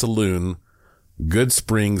Pioneer Saloon, Good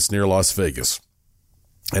Springs near Las Vegas.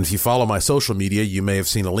 And if you follow my social media, you may have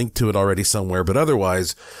seen a link to it already somewhere, but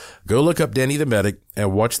otherwise, go look up Danny the Medic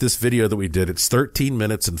and watch this video that we did. It's 13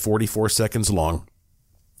 minutes and 44 seconds long.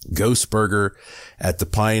 Ghost Burger at the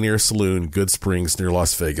Pioneer Saloon, Good Springs near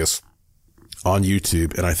Las Vegas on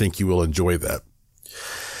YouTube, and I think you will enjoy that.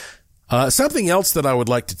 Something else that I would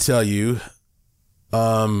like to tell you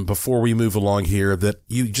before we move along here that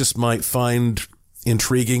you just might find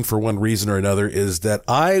intriguing for one reason or another is that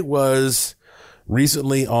I was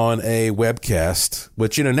recently on a webcast,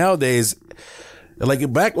 which, nowadays,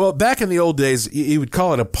 like back in the old days, you would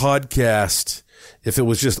call it a podcast if it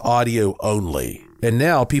was just audio only. And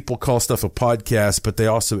now people call stuff a podcast, but they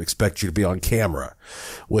also expect you to be on camera,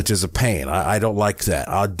 which is a pain. I don't like that.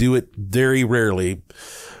 I'll do it very rarely,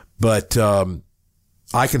 but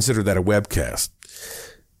I consider that a webcast.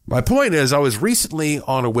 My point is, I was recently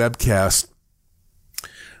on a webcast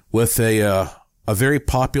with a very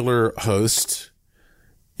popular host,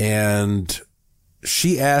 and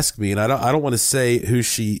she asked me, and I don't want to say who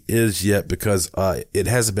she is yet because it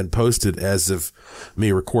hasn't been posted as of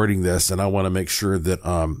me recording this, and I want to make sure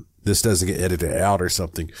that this doesn't get edited out or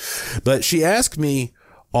something. But she asked me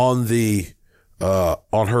on her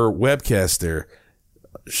webcast there.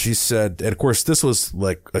 She said, and of course this was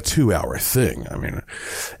like a 2-hour thing.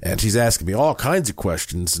 And she's asking me all kinds of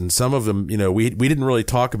questions, and some of them, we didn't really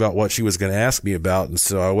talk about what she was going to ask me about, and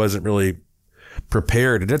so I wasn't really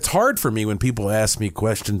prepared. And it's hard for me when people ask me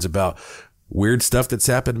questions about weird stuff that's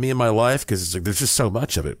happened to me in my life, because it's like there's just so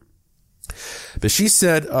much of it. But she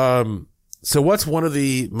said, so what's one of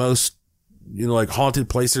the most, like haunted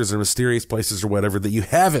places or mysterious places or whatever that you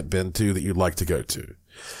haven't been to that you'd like to go to?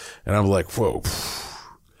 And I'm like, whoa.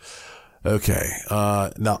 Okay.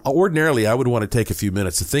 Now ordinarily I would want to take a few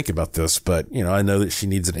minutes to think about this, but I know that she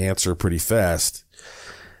needs an answer pretty fast.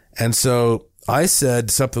 And so I said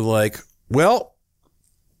something like, well,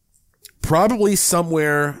 probably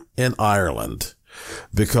somewhere in Ireland,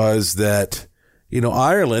 because that,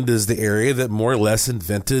 Ireland is the area that more or less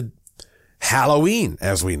invented Halloween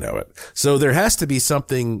as we know it. So there has to be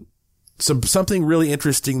something really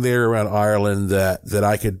interesting there around Ireland that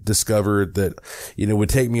I could discover that, would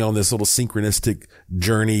take me on this little synchronistic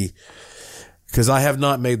journey, because I have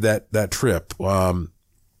not made that trip.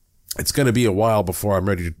 It's going to be a while before I'm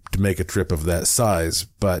ready to make a trip of that size.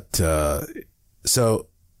 But, so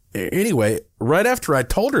anyway, right after I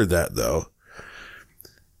told her that though,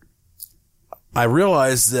 I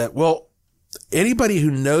realized that, well, anybody who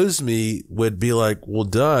knows me would be like, well,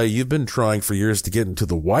 duh, you've been trying for years to get into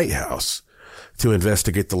the White House to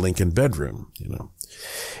investigate the Lincoln bedroom,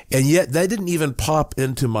 and yet that didn't even pop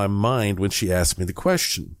into my mind when she asked me the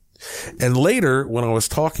question. And later, when I was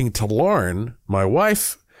talking to Lauren, my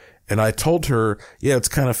wife, and I told her, yeah, it's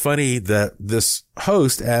kind of funny that this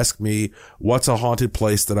host asked me, what's a haunted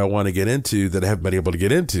place that I want to get into that I haven't been able to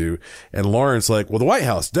get into? And Lauren's like, well, the White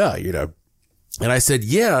House, duh, And I said,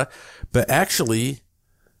 yeah, but actually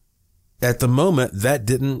at the moment that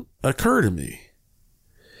didn't occur to me.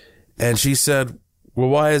 And she said, well,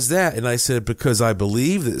 why is that? And I said, because I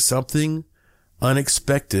believe that something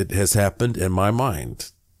unexpected has happened in my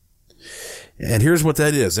mind. And here's what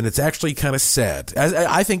that is. And it's actually kind of sad.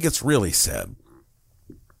 I think it's really sad.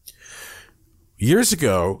 Years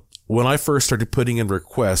ago, when I first started putting in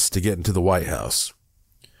requests to get into the White House,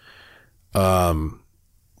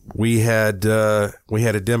 we had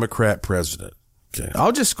a Democrat president. Okay.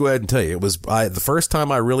 I'll just go ahead and tell you, it was the first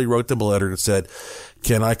time I really wrote them a letter that said,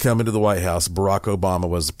 can I come into the White House? Barack Obama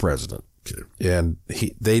was the president. Okay. And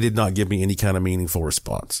they did not give me any kind of meaningful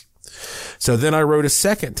response. So then I wrote a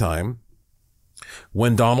second time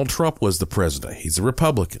when Donald Trump was the president. He's a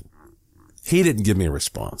Republican. He didn't give me a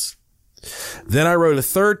response. Then I wrote a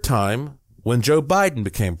third time when Joe Biden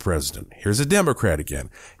became president. Here's a Democrat again.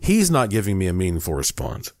 He's not giving me a meaningful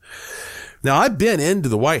response. Now, I've been into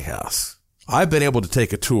the White House. I've been able to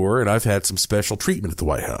take a tour, and I've had some special treatment at the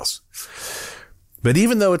White House. But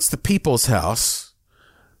even though it's the people's house,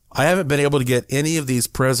 I haven't been able to get any of these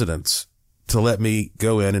presidents to let me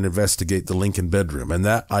go in and investigate the Lincoln bedroom. And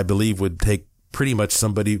that, I believe, would take pretty much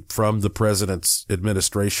somebody from the president's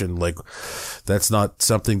administration. Like, that's not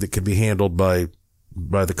something that could be handled by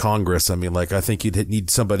the Congress. I mean, like, I think you'd need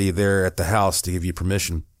somebody there at the House to give you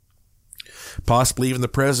permission. Possibly even the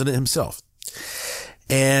president himself.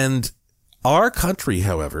 And our country,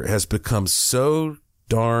 however, has become so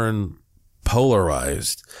darn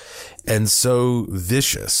polarized and so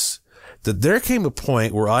vicious that there came a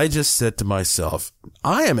point where I just said to myself,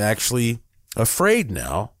 I am actually afraid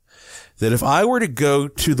now that if I were to go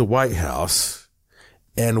to the White House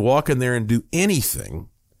and walk in there and do anything,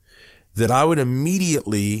 that I would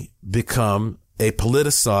immediately become a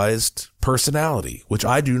politicized personality, which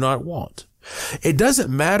I do not want. It doesn't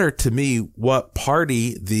matter to me what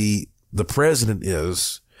party the president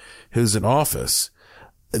is who's in office.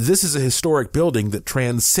 This is a historic building that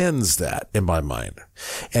transcends that in my mind.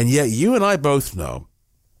 And yet you and I both know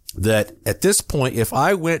that at this point, if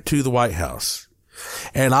I went to the White House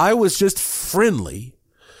and I was just friendly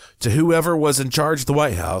to whoever was in charge of the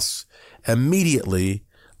White House, immediately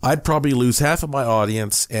I'd probably lose half of my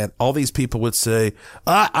audience, and all these people would say,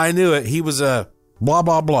 I knew it. He was a blah,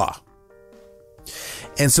 blah, blah.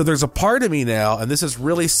 And so there's a part of me now, and this is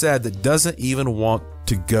really sad, that doesn't even want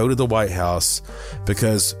to go to the White House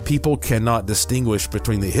because people cannot distinguish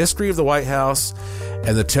between the history of the White House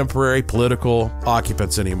and the temporary political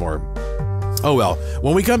occupants anymore. Oh well,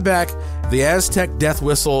 when we come back, the Aztec death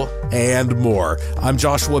whistle and more. I'm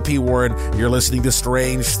Joshua P. Warren. You're listening to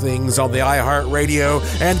Strange Things on the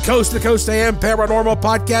iHeartRadio and Coast to Coast AM Paranormal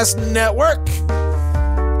Podcast Network.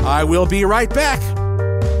 I will be right back.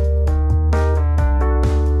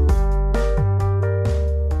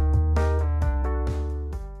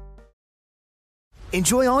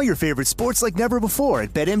 Enjoy all your favorite sports like never before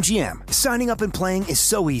at BetMGM. Signing up and playing is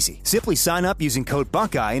so easy. Simply sign up using code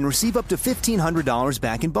Buckeye and receive up to $1,500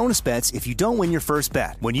 back in bonus bets if you don't win your first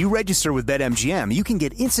bet. When you register with BetMGM, you can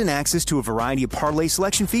get instant access to a variety of parlay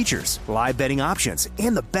selection features, live betting options,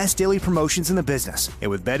 and the best daily promotions in the business.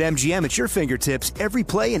 And with BetMGM at your fingertips, every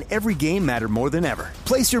play and every game matter more than ever.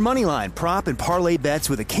 Place your moneyline, prop, and parlay bets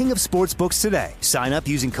with the king of sportsbooks today. Sign up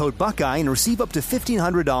using code Buckeye and receive up to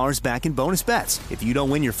 $1,500 back in bonus bets if you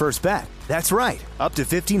don't win your first bet. That's right, up to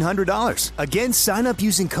 $1,500. Again, sign up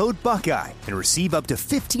using code Buckeye and receive up to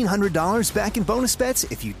 $1,500 back in bonus bets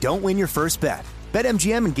if you don't win your first bet.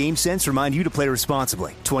 BetMGM and GameSense remind you to play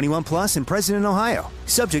responsibly. 21 plus and present in Ohio.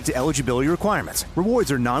 Subject to eligibility requirements.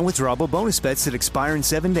 Rewards are non-withdrawable bonus bets that expire in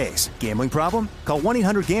 7 days. Gambling problem? Call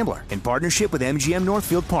 1-800-GAMBLER in partnership with MGM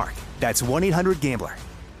Northfield Park. That's 1-800-GAMBLER.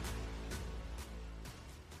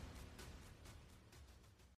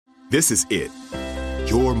 This is it.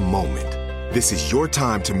 Your moment. This is your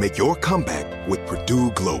time to make your comeback with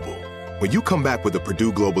Purdue Global. When you come back with a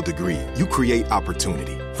Purdue Global degree, you create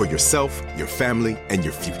opportunity for yourself, your family, and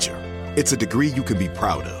your future. It's a degree you can be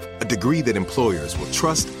proud of, a degree that employers will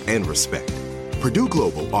trust and respect. Purdue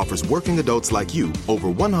Global offers working adults like you over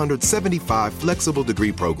 175 flexible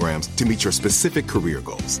degree programs to meet your specific career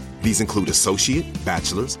goals. These include associate,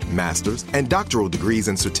 bachelor's, master's, and doctoral degrees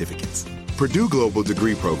and certificates. Purdue Global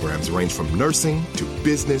degree programs range from nursing to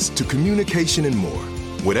business to communication and more.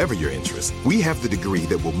 Whatever your interest, we have the degree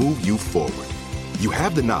that will move you forward. You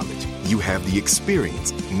have the knowledge, you have the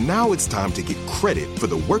experience. Now it's time to get credit for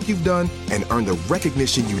the work you've done and earn the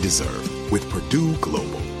recognition you deserve with Purdue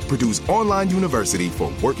Global, Purdue's online university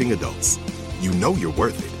for working adults. You know you're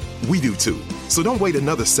worth it. We do too. So don't wait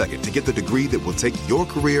another second to get the degree that will take your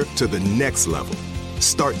career to the next level.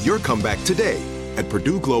 Start your comeback today at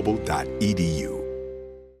purdueglobal.edu.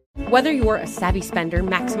 Whether you're a savvy spender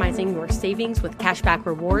maximizing your savings with cashback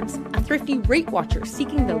rewards, a thrifty rate watcher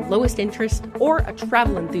seeking the lowest interest, or a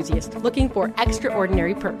travel enthusiast looking for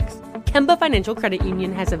extraordinary perks, Kemba Financial Credit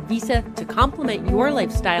Union has a visa to complement your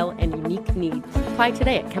lifestyle and unique needs. Apply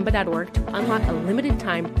today at Kemba.org to unlock a limited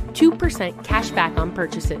time 2% cash back on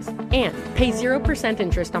purchases and pay 0%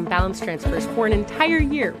 interest on balance transfers for an entire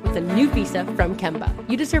year with a new visa from Kemba.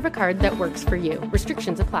 You deserve a card that works for you.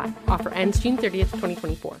 Restrictions apply. Offer ends June 30th,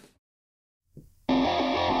 2024.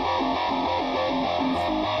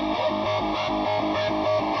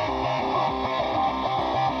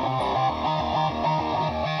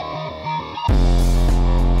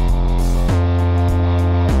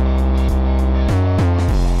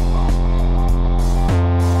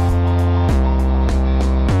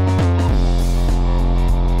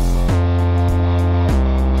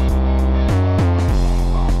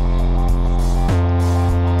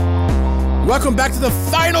 Welcome back to the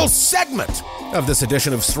final segment of this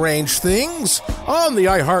edition of Strange Things on the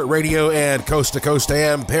iHeartRadio and Coast to Coast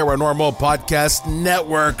AM Paranormal Podcast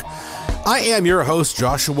Network. I am your host,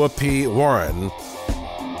 Joshua P. Warren,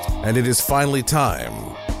 and it is finally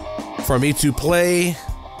time for me to play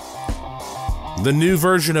the new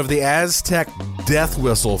version of the Aztec death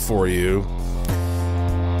whistle for you.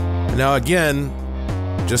 Now, again,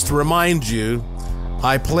 just to remind you,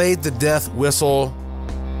 I played the death whistle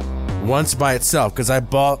once by itself because I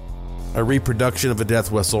bought a reproduction of a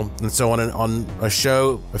death whistle, and so on a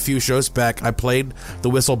show a few shows back I played the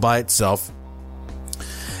whistle by itself,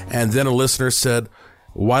 and then a listener said,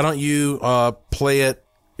 why don't you play it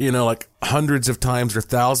like hundreds of times or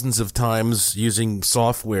thousands of times using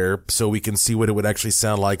software so we can see what it would actually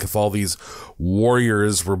sound like if all these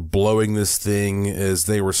warriors were blowing this thing as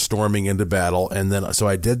they were storming into battle. And then, so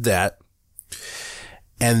I did that.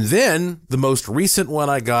 And then the most recent one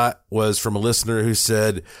I got was from a listener who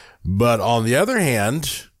said, but on the other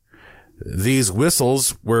hand, these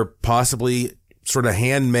whistles were possibly sort of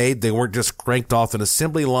handmade. They weren't just cranked off an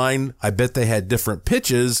assembly line. I bet they had different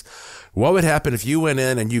pitches. What would happen if you went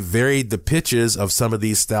in and you varied the pitches of some of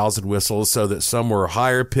these 1,000 whistles so that some were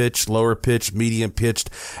higher pitched, lower pitched, medium pitched,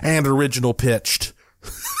 and original pitched?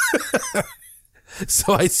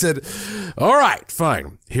 So I said, all right,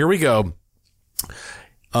 fine. Here we go.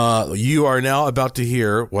 You are now about to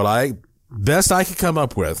hear what best I could come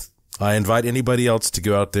up with. I invite anybody else to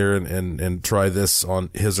go out there and try this on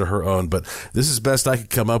his or her own, but this is best I could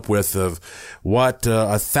come up with of what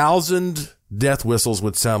 1,000 death whistles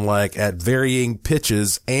would sound like at varying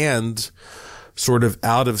pitches and sort of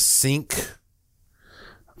out of sync,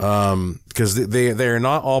 because they're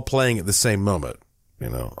not all playing at the same moment.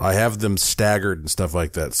 I have them staggered and stuff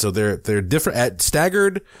like that, so they're different at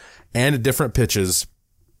staggered and at different pitches.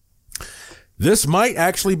 This might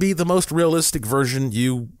actually be the most realistic version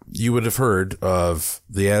you would have heard of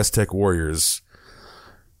the Aztec warriors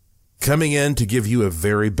coming in to give you a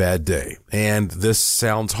very bad day. And this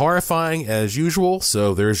sounds horrifying as usual,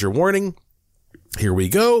 so there's your warning. Here we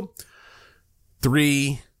go.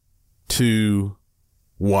 3, 2,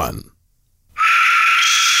 1.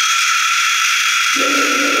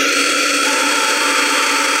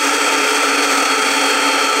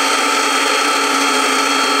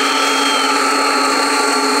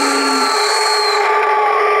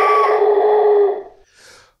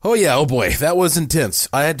 Oh yeah, oh boy, that was intense.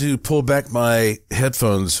 I had to pull back my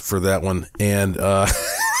headphones for that one, and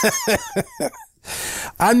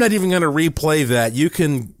I'm not even going to replay that.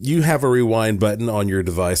 You have a rewind button on your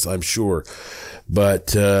device, I'm sure.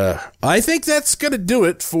 But I think that's going to do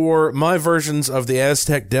it for my versions of the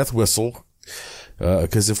Aztec death whistle.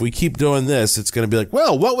 Because if we keep doing this, it's going to be like,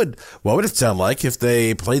 well, what would it sound like if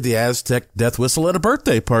they played the Aztec death whistle at a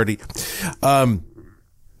birthday party?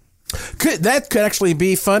 That could actually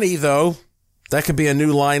be funny, though. That could be a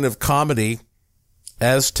new line of comedy.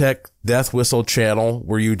 Aztec Death Whistle channel,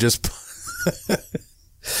 where you just...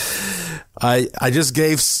 I just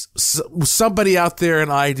gave somebody out there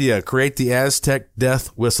an idea. Create the Aztec Death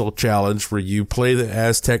Whistle challenge, where you play the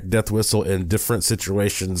Aztec Death Whistle in different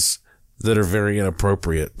situations that are very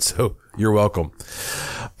inappropriate. So, you're welcome.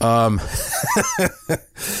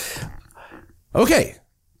 Okay.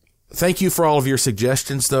 Thank you for all of your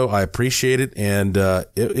suggestions, though. I appreciate it. And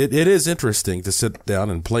it is interesting to sit down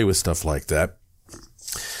and play with stuff like that.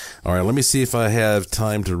 All right, let me see if I have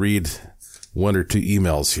time to read one or two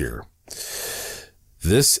emails here.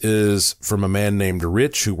 This is from a man named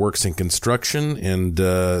Rich who works in construction. And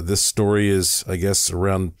this story is, I guess,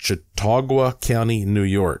 around Chautauqua County, New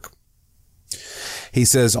York. He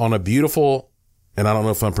says, on a beautiful... and I don't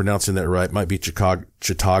know if I'm pronouncing that right. Might be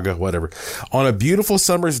Chautauqua, whatever. On a beautiful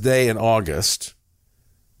summer's day in August,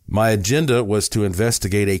 my agenda was to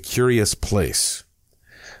investigate a curious place.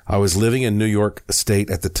 I was living in New York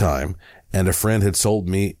State at the time, and a friend had sold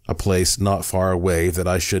me a place not far away that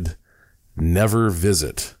I should never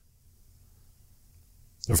visit.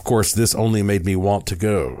 Of course, this only made me want to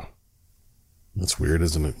go. That's weird,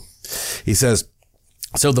 isn't it? He says,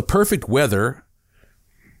 So with perfect weather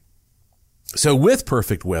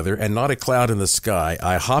and not a cloud in the sky,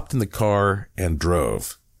 I hopped in the car and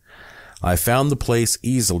drove. I found the place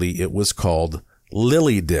easily. It was called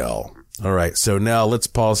Lilydale. All right, so now let's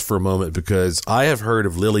pause for a moment because I have heard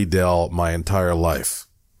of Lilydale my entire life.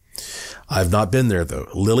 I've not been there, though.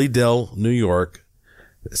 Lilydale, New York,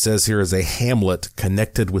 it says here, is a hamlet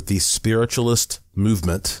connected with the spiritualist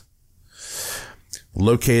movement,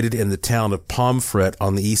 located in the town of Pomfret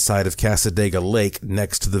on the east side of Cassadaga Lake,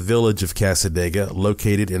 next to the village of Cassadaga,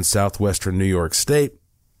 located in southwestern New York State.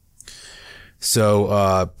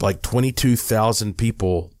 So, like 22,000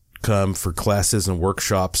 people come for classes and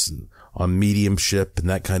workshops on mediumship and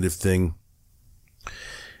that kind of thing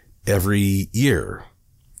every year.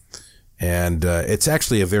 And, it's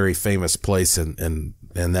actually a very famous place in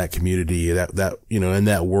that community, that, you know, in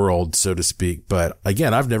that world, so to speak. But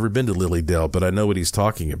again, I've never been to Lilydale, but I know what he's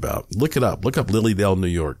talking about. Look it up. Look up Lilydale, New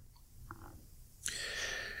York.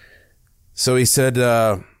 So he said,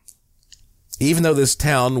 even though this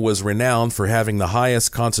town was renowned for having the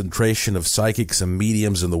highest concentration of psychics and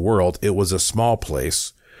mediums in the world, it was a small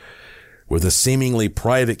place with a seemingly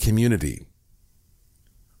private community.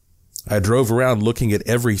 I drove around looking at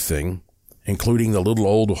everything, including the little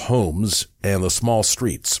old homes and the small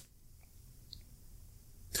streets.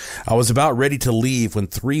 I was about ready to leave when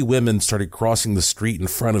 3 women started crossing the street in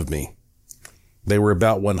front of me. They were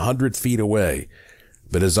about 100 feet away,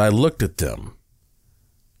 but as I looked at them,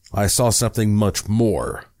 I saw something much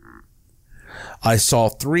more. I saw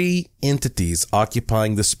 3 entities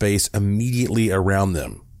occupying the space immediately around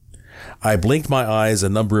them. I blinked my eyes a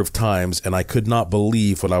number of times, and I could not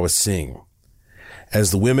believe what I was seeing.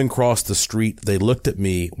 As the women crossed the street, they looked at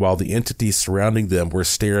me while the entities surrounding them were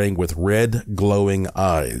staring with red, glowing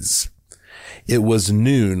eyes. It was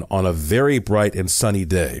noon on a very bright and sunny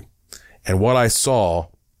day, and what I saw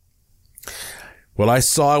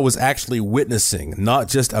I was actually witnessing, not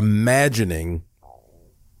just imagining.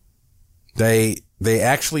 They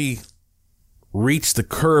actually reached the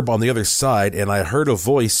curb on the other side, and I heard a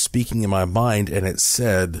voice speaking in my mind, and it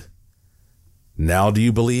said, "Now do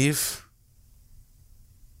you believe?"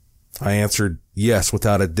 I answered, yes,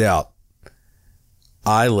 without a doubt.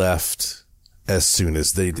 I left as soon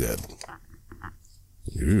as they did.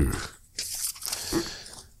 Ooh.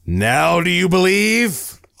 Now do you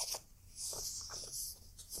believe?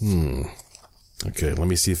 Okay, let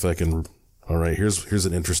me see if I can. All right, here's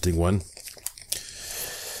an interesting one.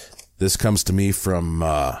 This comes to me from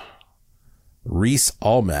Reese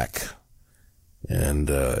Almack. And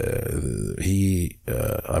I'm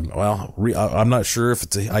not sure if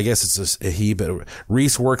I guess it's a he, but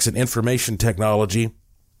Reese works in information technology.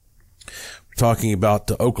 We're talking about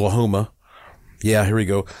Oklahoma. Yeah, here we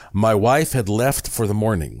go. My wife had left for the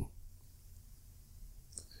morning.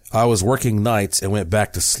 I was working nights and went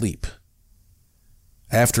back to sleep.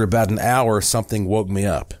 After about an hour, something woke me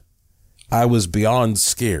up. I was beyond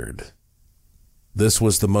scared. This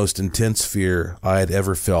was the most intense fear I had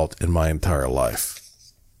ever felt in my entire life.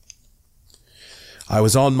 I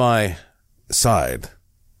was on my side,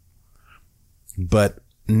 but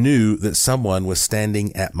knew that someone was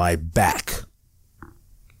standing at my back.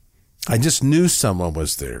 I just knew someone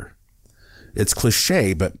was there. It's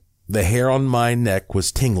cliche, but the hair on my neck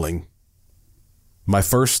was tingling. My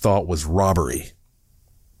first thought was robbery.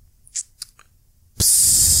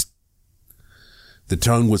 Psst. The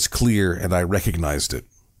tone was clear, and I recognized it.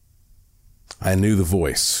 I knew the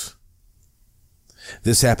voice.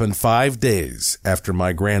 This happened 5 days after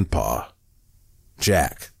my grandpa,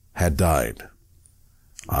 Jack, had died.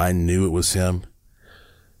 I knew it was him,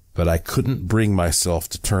 but I couldn't bring myself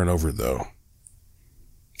to turn over, though.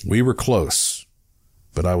 We were close,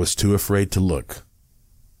 but I was too afraid to look.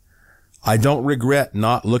 I don't regret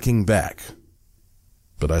not looking back,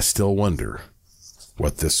 but I still wonder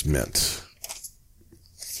what this meant.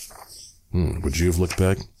 Would you have looked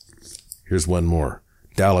back? Here's one more.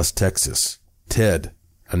 Dallas, Texas. Ted,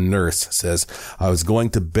 a nurse, says, I was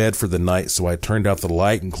going to bed for the night, so I turned out the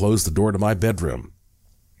light and closed the door to my bedroom.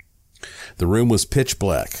 The room was pitch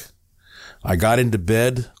black. I got into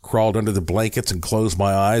bed, crawled under the blankets, and closed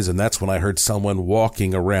my eyes, and that's when I heard someone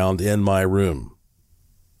walking around in my room.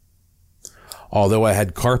 Although I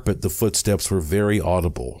had carpet, the footsteps were very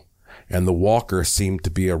audible, and the walker seemed to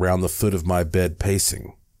be around the foot of my bed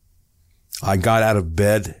pacing. I got out of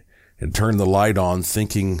bed and turned the light on,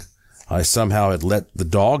 thinking I somehow had let the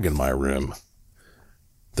dog in my room.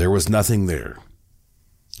 There was nothing there.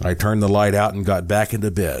 I turned the light out and got back into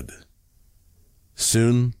bed.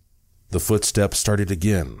 Soon, the footsteps started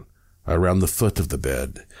again around the foot of the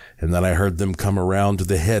bed, and then I heard them come around to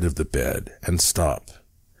the head of the bed and stop.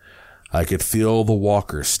 I could feel the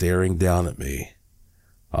walker staring down at me.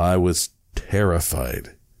 I was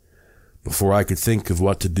terrified. Before I could think of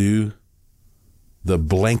what to do, the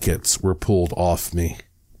blankets were pulled off me.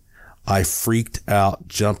 I freaked out,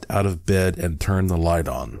 jumped out of bed, and turned the light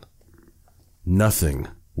on. Nothing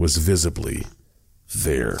was visibly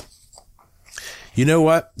there. You know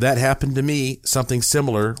what? That happened to me, something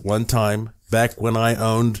similar, one time back when I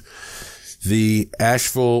owned the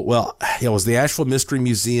Asheville, it was the Asheville Mystery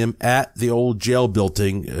Museum at the old jail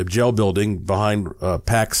building behind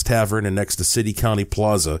Pax Tavern and next to City County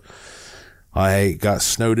Plaza. I got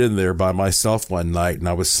snowed in there by myself one night, and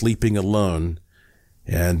I was sleeping alone.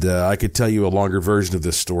 And I could tell you a longer version of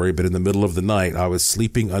this story, but in the middle of the night, I was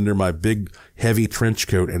sleeping under my big, heavy trench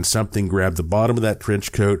coat, and something grabbed the bottom of that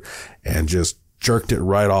trench coat and just jerked it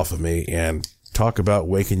right off of me. And talk about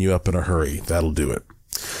waking you up in a hurry. That'll do it.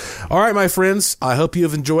 All right, my friends, I hope you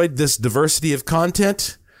have enjoyed this diversity of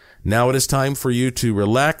content. Now it is time for you to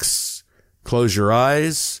relax, close your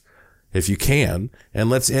eyes, if you can, and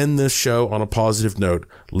let's end this show on a positive note.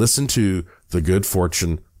 Listen to the Good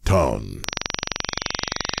Fortune Tone.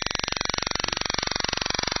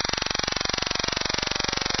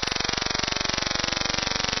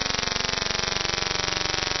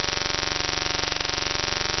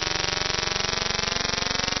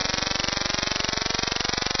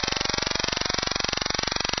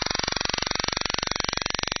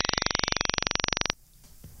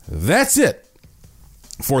 That's it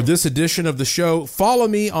for this edition of the show. Follow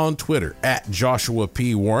me on Twitter at Joshua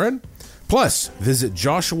P. Warren. Plus, visit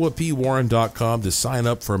joshuapwarren.com to sign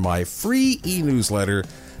up for my free e-newsletter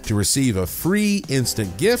to receive a free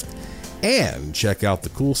instant gift, and check out the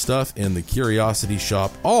cool stuff in the Curiosity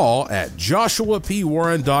Shop, all at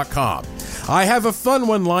joshuapwarren.com. I have a fun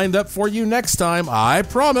one lined up for you next time, I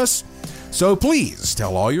promise. So please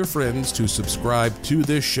tell all your friends to subscribe to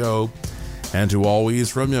this show and to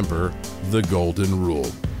always remember the golden rule.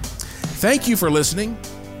 Thank you for listening.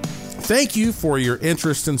 Thank you for your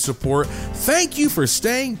interest and support. Thank you for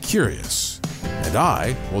staying curious. And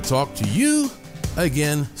I will talk to you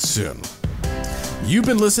again soon. You've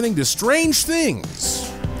been listening to Strange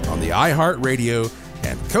Things on the iHeartRadio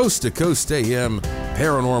and Coast to Coast AM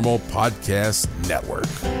Paranormal Podcast Network.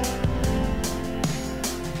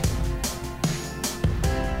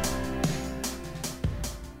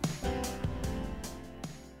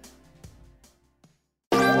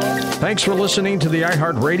 Thanks for listening to the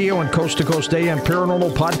iHeartRadio and Coast to Coast AM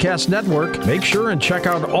Paranormal Podcast Network. Make sure and check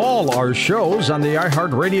out all our shows on the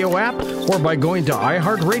iHeartRadio app or by going to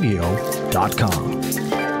iHeartRadio.com.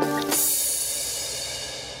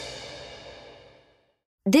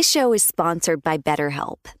 This show is sponsored by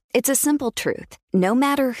BetterHelp. It's a simple truth. No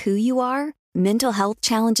matter who you are, mental health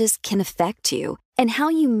challenges can affect you, and how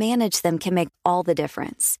you manage them can make all the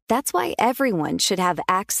difference. That's why everyone should have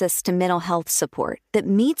access to mental health support that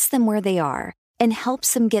meets them where they are and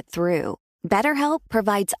helps them get through. BetterHelp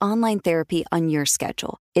provides online therapy on your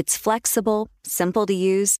schedule. It's flexible, simple to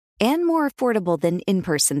use, and more affordable than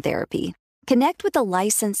in-person therapy. Connect with a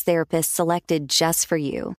licensed therapist selected just for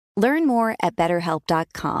you. Learn more at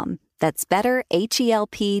BetterHelp.com. That's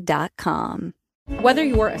BetterHelp.com. Whether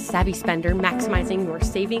you're a savvy spender maximizing your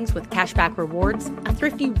savings with cashback rewards, a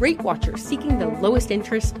thrifty rate watcher seeking the lowest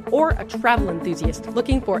interest, or a travel enthusiast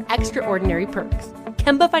looking for extraordinary perks,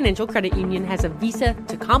 Kemba Financial Credit Union has a visa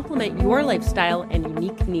to complement your lifestyle and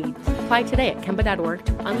unique needs. Apply today at Kemba.org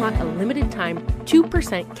to unlock a limited-time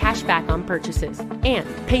 2% cash back on purchases and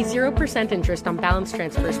pay 0% interest on balance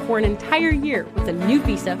transfers for an entire year with a new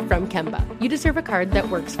visa from Kemba. You deserve a card that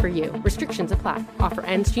works for you. Restrictions apply. Offer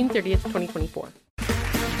ends June 30th, 2024.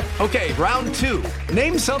 Okay, round two.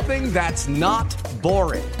 Name something that's not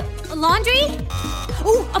boring. A laundry?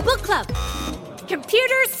 Ooh, a book club.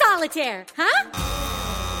 Computer solitaire, huh?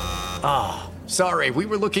 Ah, oh, sorry, we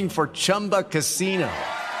were looking for Chumba Casino.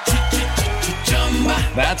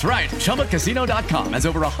 That's right, ChumbaCasino.com has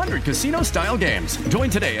over 100 casino-style games.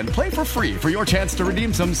 Join today and play for free for your chance to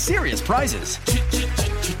redeem some serious prizes.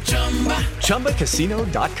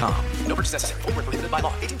 ChumbaCasino.com. No purchase necessary. Void where prohibited by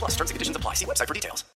law. 18+ terms and conditions apply. See website for details.